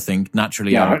 I think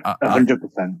naturally Yeah,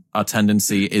 100%. Our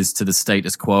tendency is to the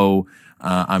status quo.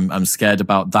 I'm scared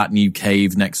about that new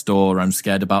cave next door. I'm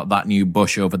scared about that new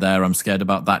bush over there. I'm scared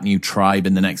about that new tribe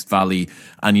in the next valley.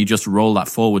 And you just roll that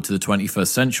forward to the 21st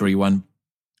century when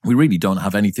we really don't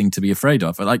have anything to be afraid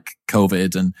of, like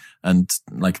COVID and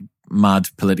like mad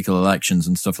political elections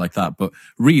and stuff like that. But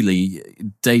really,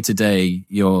 day to day,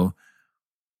 your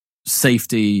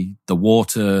safety, the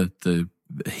water, the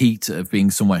heat of being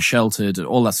somewhere sheltered,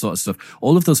 all that sort of stuff,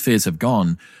 all of those fears have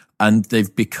gone, and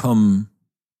they've become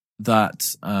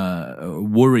that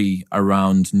worry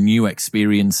around new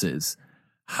experiences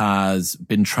has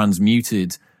been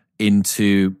transmuted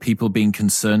into people being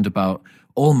concerned about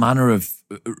all manner of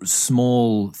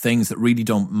small things that really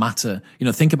don't matter. You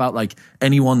know, think about like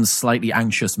anyone's slightly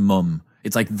anxious mum.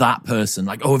 It's like that person,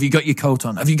 like, oh, have you got your coat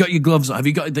on? Have you got your gloves on? Have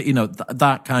you got, you know,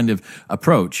 that kind of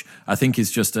approach, I think is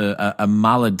just a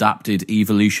maladapted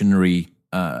evolutionary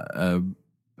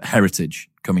heritage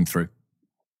coming through.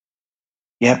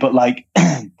 Yeah, but like,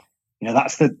 you know,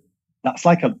 that's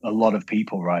like a lot of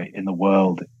people, right, in the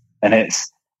world. And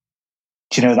it's,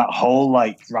 you know, that whole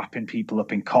like wrapping people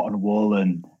up in cotton wool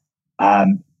and,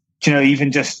 you know,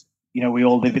 even just, you know, we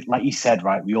all live it, like you said,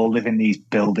 right? We all live in these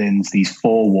buildings, these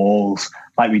four walls.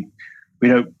 Like we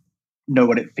don't know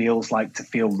what it feels like to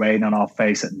feel rain on our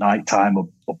face at nighttime or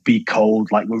be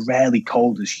cold. Like we're rarely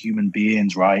cold as human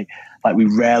beings, right? Like we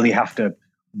rarely have to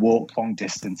walk long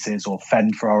distances or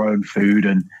fend for our own food.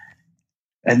 And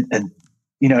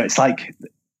you know, it's like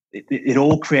it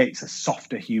all creates a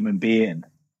softer human being.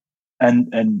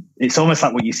 And it's almost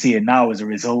like what you're seeing now as a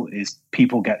result is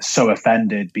people get so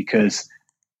offended because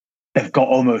they've got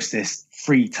almost this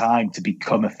free time to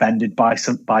become offended by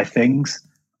things.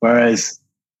 Whereas,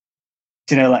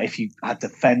 you know, like if you had to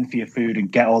fend for your food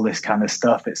and get all this kind of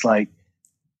stuff, it's like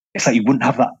you wouldn't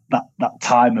have that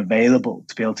time available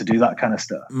to be able to do that kind of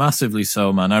stuff. Massively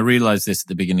so, man. I realized this at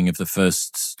the beginning of the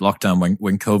first lockdown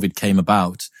when COVID came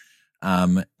about.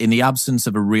 In the absence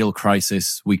of a real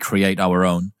crisis, we create our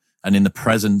own. And in the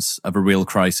presence of a real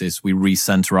crisis, we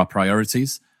recenter our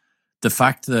priorities. The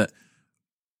fact that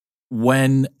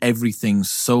when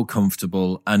everything's so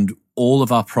comfortable and all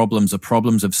of our problems are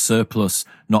problems of surplus,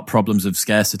 not problems of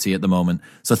scarcity at the moment.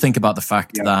 So think about the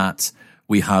fact that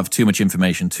we have too much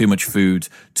information, too much food,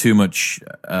 too much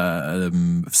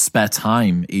spare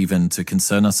time even to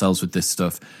concern ourselves with this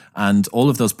stuff. And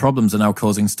all of those problems are now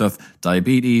causing stuff,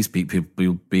 diabetes,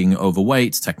 people being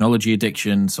overweight, technology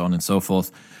addiction, so on and so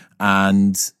forth.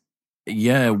 And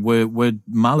yeah, we're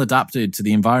maladapted to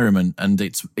the environment, and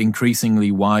it's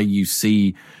increasingly why you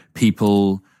see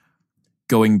people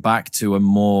going back to a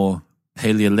more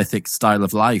Paleolithic style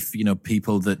of life. You know,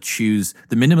 people that choose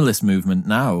the minimalist movement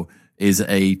now is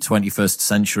a 21st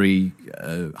century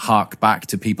hark back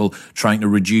to people trying to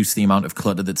reduce the amount of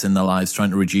clutter that's in their lives,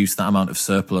 trying to reduce that amount of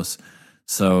surplus.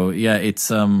 So yeah, it's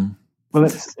well,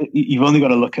 you've only got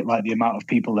to look at like the amount of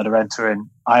people that are entering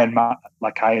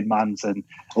Ironmans and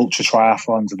ultra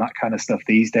triathlons and that kind of stuff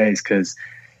these days, because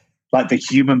like the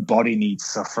human body needs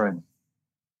suffering.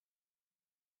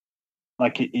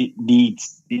 Like it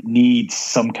needs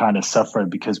some kind of suffering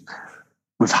because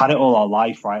we've had it all our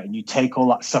life, right? And you take all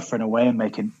that suffering away and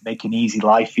make an easy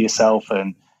life for yourself,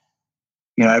 and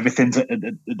you know everything's at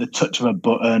the touch of a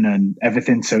button and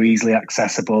everything's so easily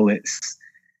accessible.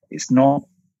 It's not.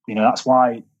 You know, that's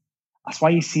why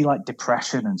you see like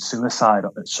depression and suicide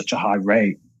at such a high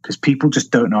rate, because people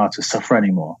just don't know how to suffer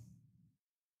anymore.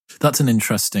 That's an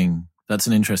interesting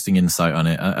insight on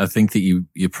it. I think that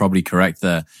you're probably correct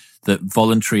there, that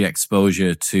voluntary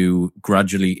exposure to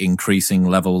gradually increasing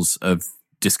levels of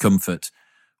discomfort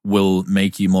will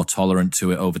make you more tolerant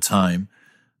to it over time.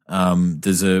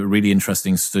 There's a really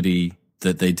interesting study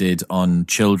that they did on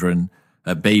children,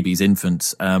 babies,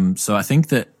 infants. So I think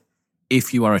that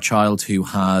if you are a child who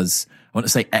has, I want to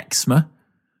say eczema,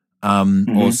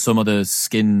 or some other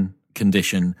skin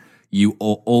condition, you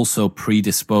are also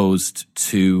predisposed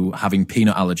to having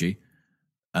peanut allergy.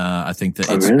 I think that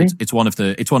it's one of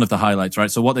the highlights, right?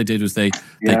 So what they did was they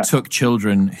took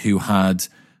children who had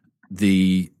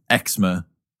the eczema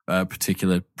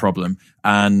particular problem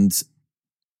and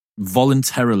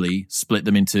voluntarily split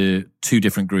them into two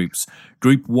different groups.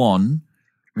 Group one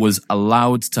was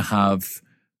allowed to have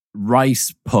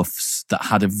rice puffs that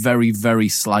had a very, very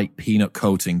slight peanut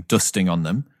coating, dusting on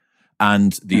them,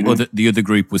 and the other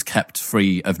group was kept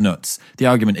free of nuts. The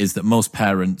argument is that most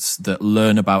parents that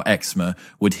learn about eczema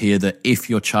would hear that if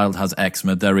your child has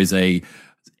eczema, there is a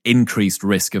increased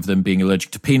risk of them being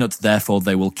allergic to peanuts. Therefore,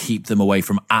 they will keep them away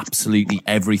from absolutely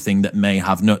everything that may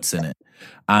have nuts in it.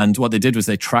 And what they did was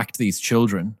they tracked these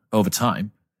children over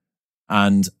time.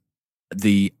 And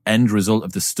the end result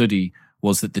of the study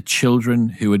was that the children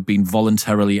who had been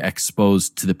voluntarily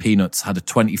exposed to the peanuts had a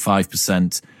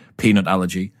 25% peanut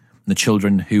allergy. And the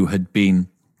children who had been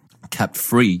kept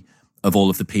free of all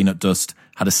of the peanut dust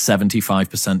had a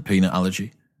 75% peanut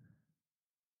allergy.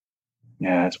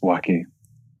 Yeah, it's wacky.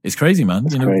 It's crazy, man.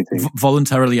 It's crazy.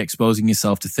 Voluntarily exposing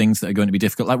yourself to things that are going to be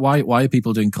difficult. Like why are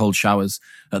people doing cold showers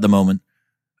at the moment?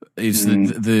 It's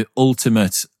the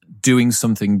ultimate doing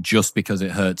something just because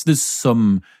it hurts. There's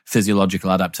some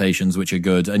physiological adaptations which are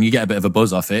good, and you get a bit of a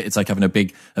buzz off it. It's like having a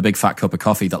big fat cup of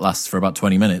coffee that lasts for about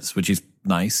 20 minutes, which is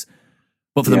nice.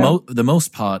 But for the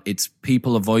most part, it's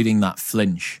people avoiding that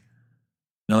flinch.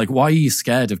 You know, like, why are you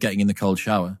scared of getting in the cold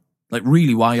shower? Like,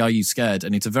 really, why are you scared?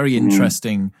 And it's a very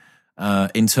interesting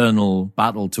internal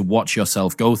battle to watch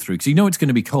yourself go through, because you know it's going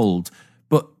to be cold,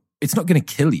 but it's not going to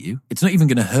kill you. It's not even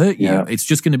going to hurt you. Yeah. It's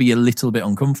just going to be a little bit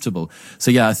uncomfortable. So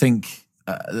yeah, I think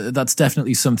that's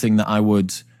definitely something that I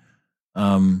would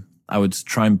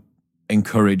try and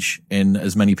encourage in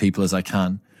as many people as I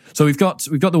can. So we've got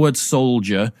the word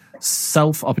soldier,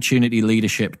 self, opportunity,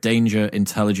 leadership, danger,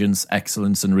 intelligence,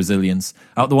 excellence, and resilience.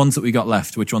 Out of the ones that we got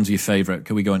left, which one's your favorite?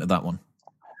 Can we go into that one?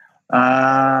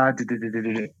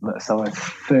 Let's have a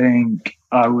think.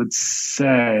 I would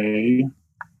say,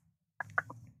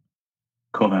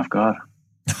 caught me off guard.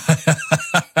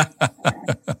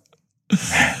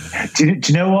 do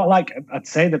you know what? Like, I'd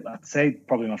say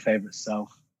probably my favorite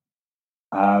self.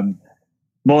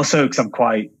 More so because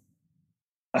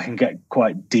I can get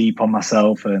quite deep on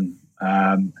myself, and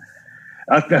I'm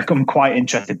quite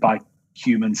interested by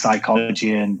human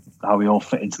psychology and how we all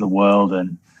fit into the world,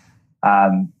 and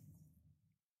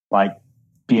like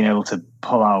being able to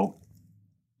pull out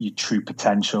your true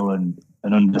potential and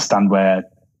understand where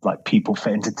like people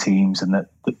fit into teams, and that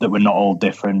we're not all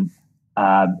different.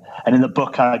 And in the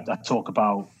book, I talk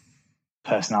about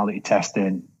personality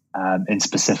testing, in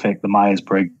specific the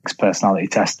Myers-Briggs personality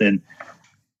testing,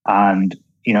 and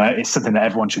you know, it's something that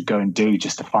everyone should go and do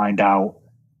just to find out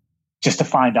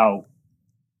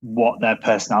what their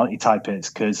personality type is.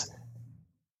 Because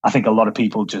I think a lot of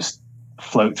people just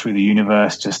float through the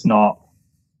universe, just not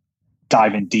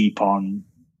diving deep on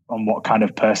what kind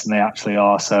of person they actually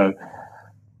are. So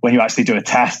when you actually do a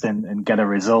test and get a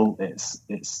result, it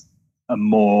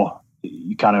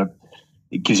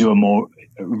gives you a more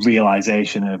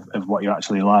realization of what you're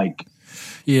actually like.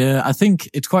 Yeah, I think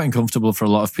it's quite uncomfortable for a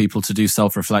lot of people to do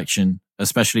self-reflection,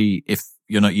 especially if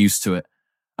you're not used to it.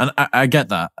 And I get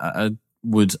that. I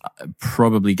would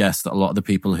probably guess that a lot of the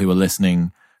people who are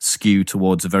listening skew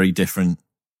towards a very different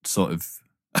sort of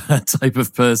type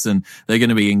of person. They're going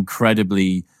to be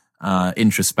incredibly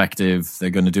introspective. They're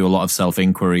going to do a lot of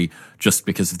self-inquiry just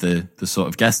because of the sort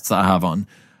of guests that I have on.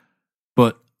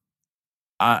 But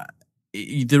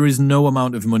there is no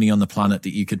amount of money on the planet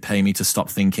that you could pay me to stop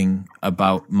thinking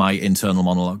about my internal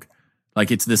monologue.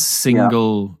 Like, it's the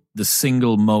single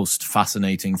most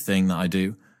fascinating thing that I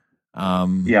do.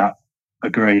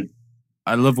 Agreed.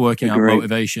 I love working out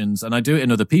motivations, and I do it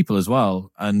in other people as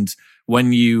well. And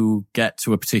when you get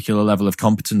to a particular level of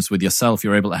competence with yourself,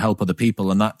 you're able to help other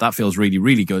people, and that feels really,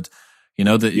 really good. You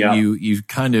know, that you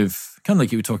kind of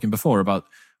like you were talking before about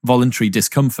voluntary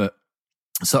discomfort.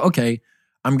 So, okay,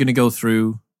 I'm going to go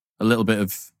through a little bit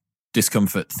of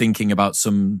discomfort thinking about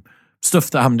some stuff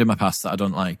that happened in my past that I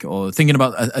don't like, or thinking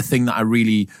about a thing that I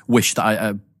really wish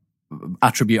that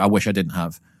attribute I wish I didn't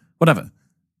have, whatever.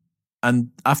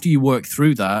 And after you work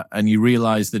through that and you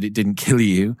realize that it didn't kill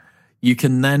you, you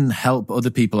can then help other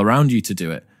people around you to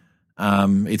do it.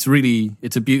 It's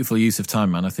a beautiful use of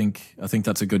time, man. I think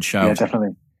that's a good shout. Yeah,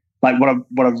 definitely. Like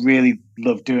what I really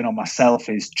love doing on myself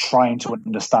is trying to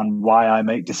understand why I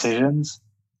make decisions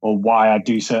or why I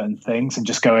do certain things, and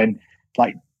just going,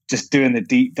 like, just doing the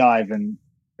deep dive and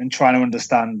trying to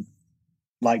understand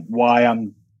like why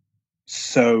I'm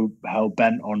so hell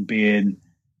bent on being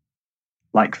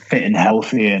like fit and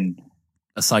healthy, and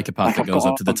a psychopath that goes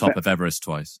up to the top of Everest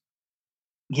twice.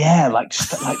 Yeah, like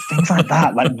things like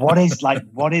that. Like what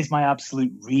is my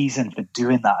absolute reason for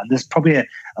doing that? And there's probably a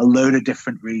load of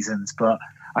different reasons, but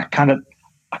I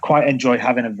quite enjoy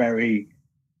having a very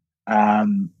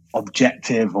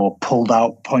objective or pulled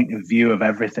out point of view of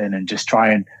everything, and just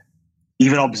try and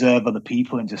even observe other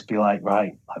people and just be like,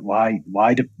 right, like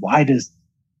why does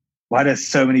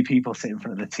so many people sit in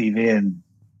front of the TV and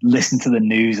listen to the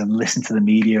news and listen to the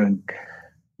media and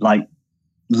like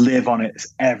live on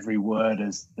its every word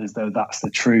as though that's the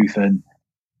truth, and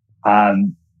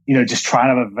you know, just try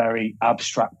and have a very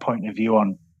abstract point of view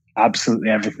on absolutely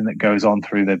everything that goes on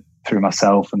through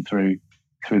myself and through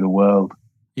the world.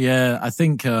 Yeah, I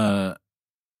think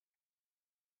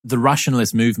the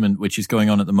rationalist movement, which is going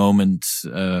on at the moment,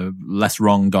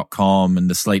 lesswrong.com and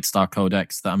the Slate Star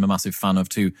Codex that I'm a massive fan of,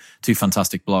 two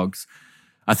fantastic blogs.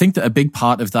 I think that a big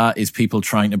part of that is people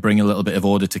trying to bring a little bit of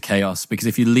order to chaos, because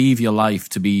if you leave your life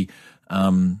to be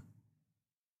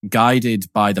guided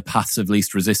by the paths of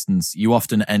least resistance, you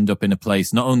often end up in a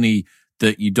place not only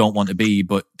that you don't want to be,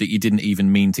 but that you didn't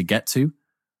even mean to get to.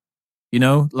 You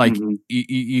know, like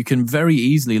you can very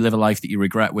easily live a life that you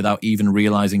regret without even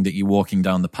realizing that you're walking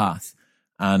down the path.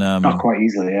 And quite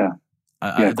easily, yeah.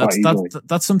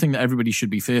 That's something that everybody should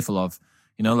be fearful of.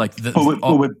 You know, like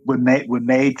we're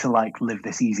made to like live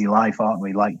this easy life, aren't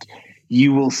we? Like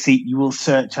you will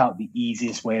search out the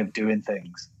easiest way of doing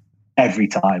things every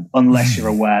time, unless you're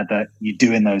aware that you're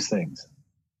doing those things.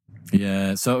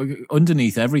 Yeah. So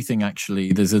underneath everything,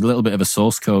 actually, there's a little bit of a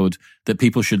source code that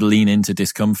people should lean into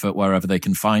discomfort wherever they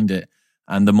can find it.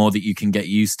 And the more that you can get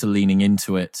used to leaning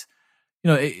into it,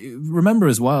 you know, remember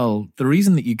as well, the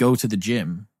reason that you go to the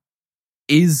gym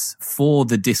is for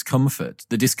the discomfort.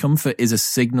 The discomfort is a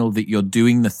signal that you're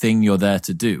doing the thing you're there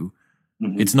to do.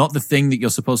 Mm-hmm. It's not the thing that you're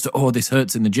supposed to, oh, this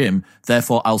hurts in the gym,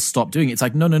 therefore I'll stop doing it. It's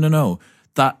like, no.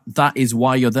 That is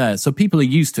why you're there. So people are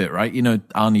used to it, right? You know,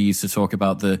 Arnie used to talk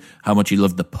about how much he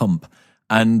loved the pump.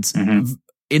 And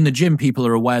in the gym, people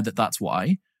are aware that that's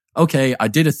why. Okay, I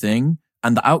did a thing,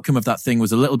 and the outcome of that thing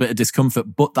was a little bit of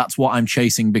discomfort, but that's what I'm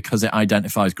chasing because it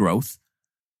identifies growth.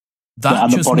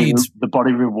 The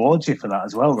body rewards you for that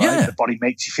as well, right? Yeah. The body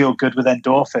makes you feel good with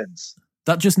endorphins.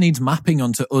 That just needs mapping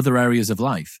onto other areas of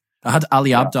life. I had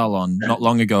Ali Abdaal on not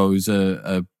long ago, who's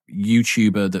a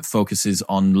YouTuber that focuses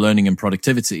on learning and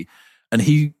productivity. And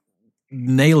he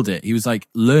nailed it. He was like,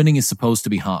 learning is supposed to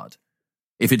be hard.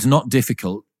 If it's not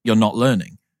difficult, you're not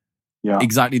learning. Yeah.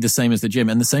 Exactly the same as the gym.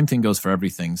 And the same thing goes for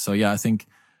everything. So yeah, I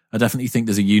definitely think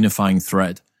there's a unifying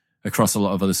thread across a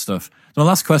lot of other stuff. My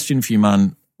last question for you,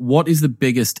 man. What is the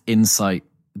biggest insight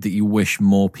that you wish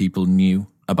more people knew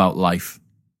about life?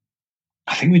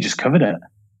 I think we just covered it.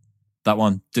 That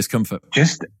one, discomfort.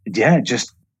 Just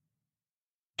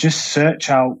search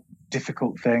out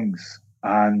difficult things,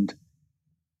 and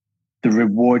the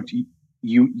reward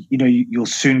you'll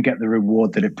soon get the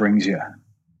reward that it brings you.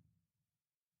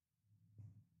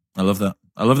 I love that.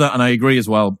 And I agree as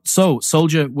well. So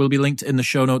Soldier will be linked in the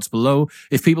show notes below.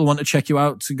 If people want to check you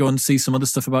out to go and see some other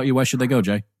stuff about you, where should they go,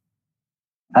 Jay?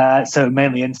 So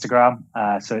mainly Instagram.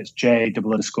 So it's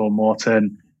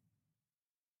J_Morton.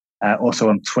 Also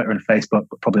on Twitter and Facebook,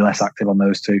 but probably less active on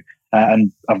those two.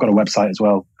 And I've got a website as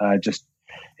well.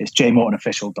 It's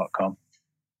jmortonofficial.com.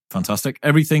 Fantastic.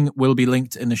 Everything will be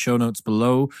linked in the show notes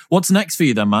below. What's next for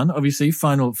you then, man? Obviously,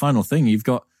 final thing. You've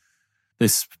got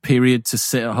this period to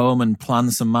sit at home and plan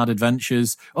some mad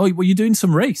adventures. Oh, well, you're doing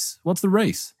some race. What's the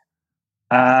race?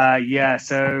 Yeah,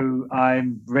 so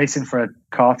I'm racing for a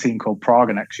car team called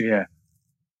Praga next year,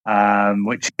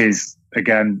 which is,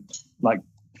 again, like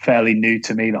fairly new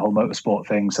to me, the whole motorsport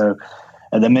thing. So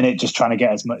at the minute, just trying to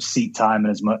get as much seat time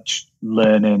and as much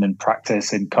learning and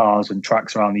practice in cars and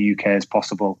tracks around the UK as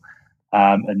possible.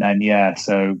 And then,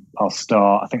 so I'll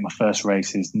start, I think my first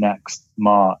race is next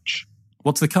March.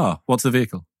 What's the car? What's the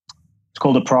vehicle? It's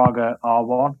called a Praga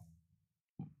R1.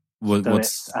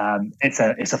 It's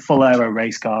a full aero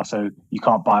race car, so you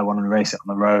can't buy one and race it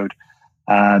on the road.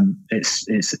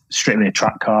 It's strictly a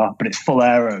track car, but it's full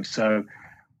aero. So,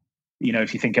 you know,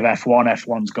 if you think of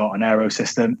F1's got an aero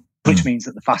system, which means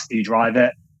that the faster you drive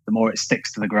it, the more it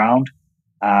sticks to the ground.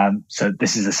 So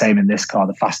this is the same in this car.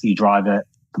 The faster you drive it,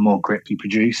 the more grip you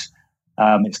produce.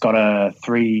 It's got a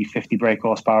 350 brake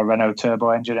horsepower Renault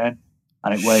turbo engine in,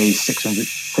 and it weighs 600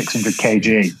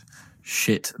 kg.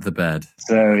 Shit the bed.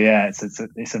 So yeah,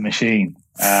 it's a machine.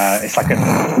 It's like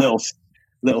a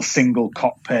little single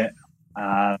cockpit,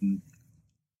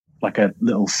 like a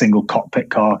little single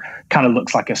cockpit car. Kind of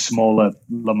looks like a smaller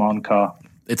Le Mans car.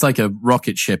 It's like a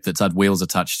rocket ship that's had wheels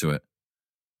attached to it.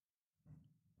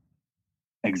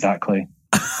 Exactly.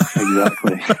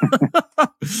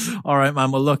 All right,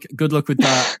 man. Well, look, good luck with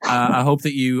that. I hope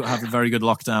that you have a very good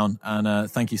lockdown,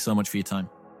 and thank you so much for your time.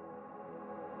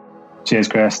 Cheers,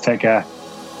 Chris. Take care.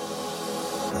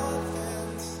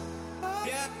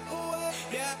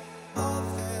 Yeah.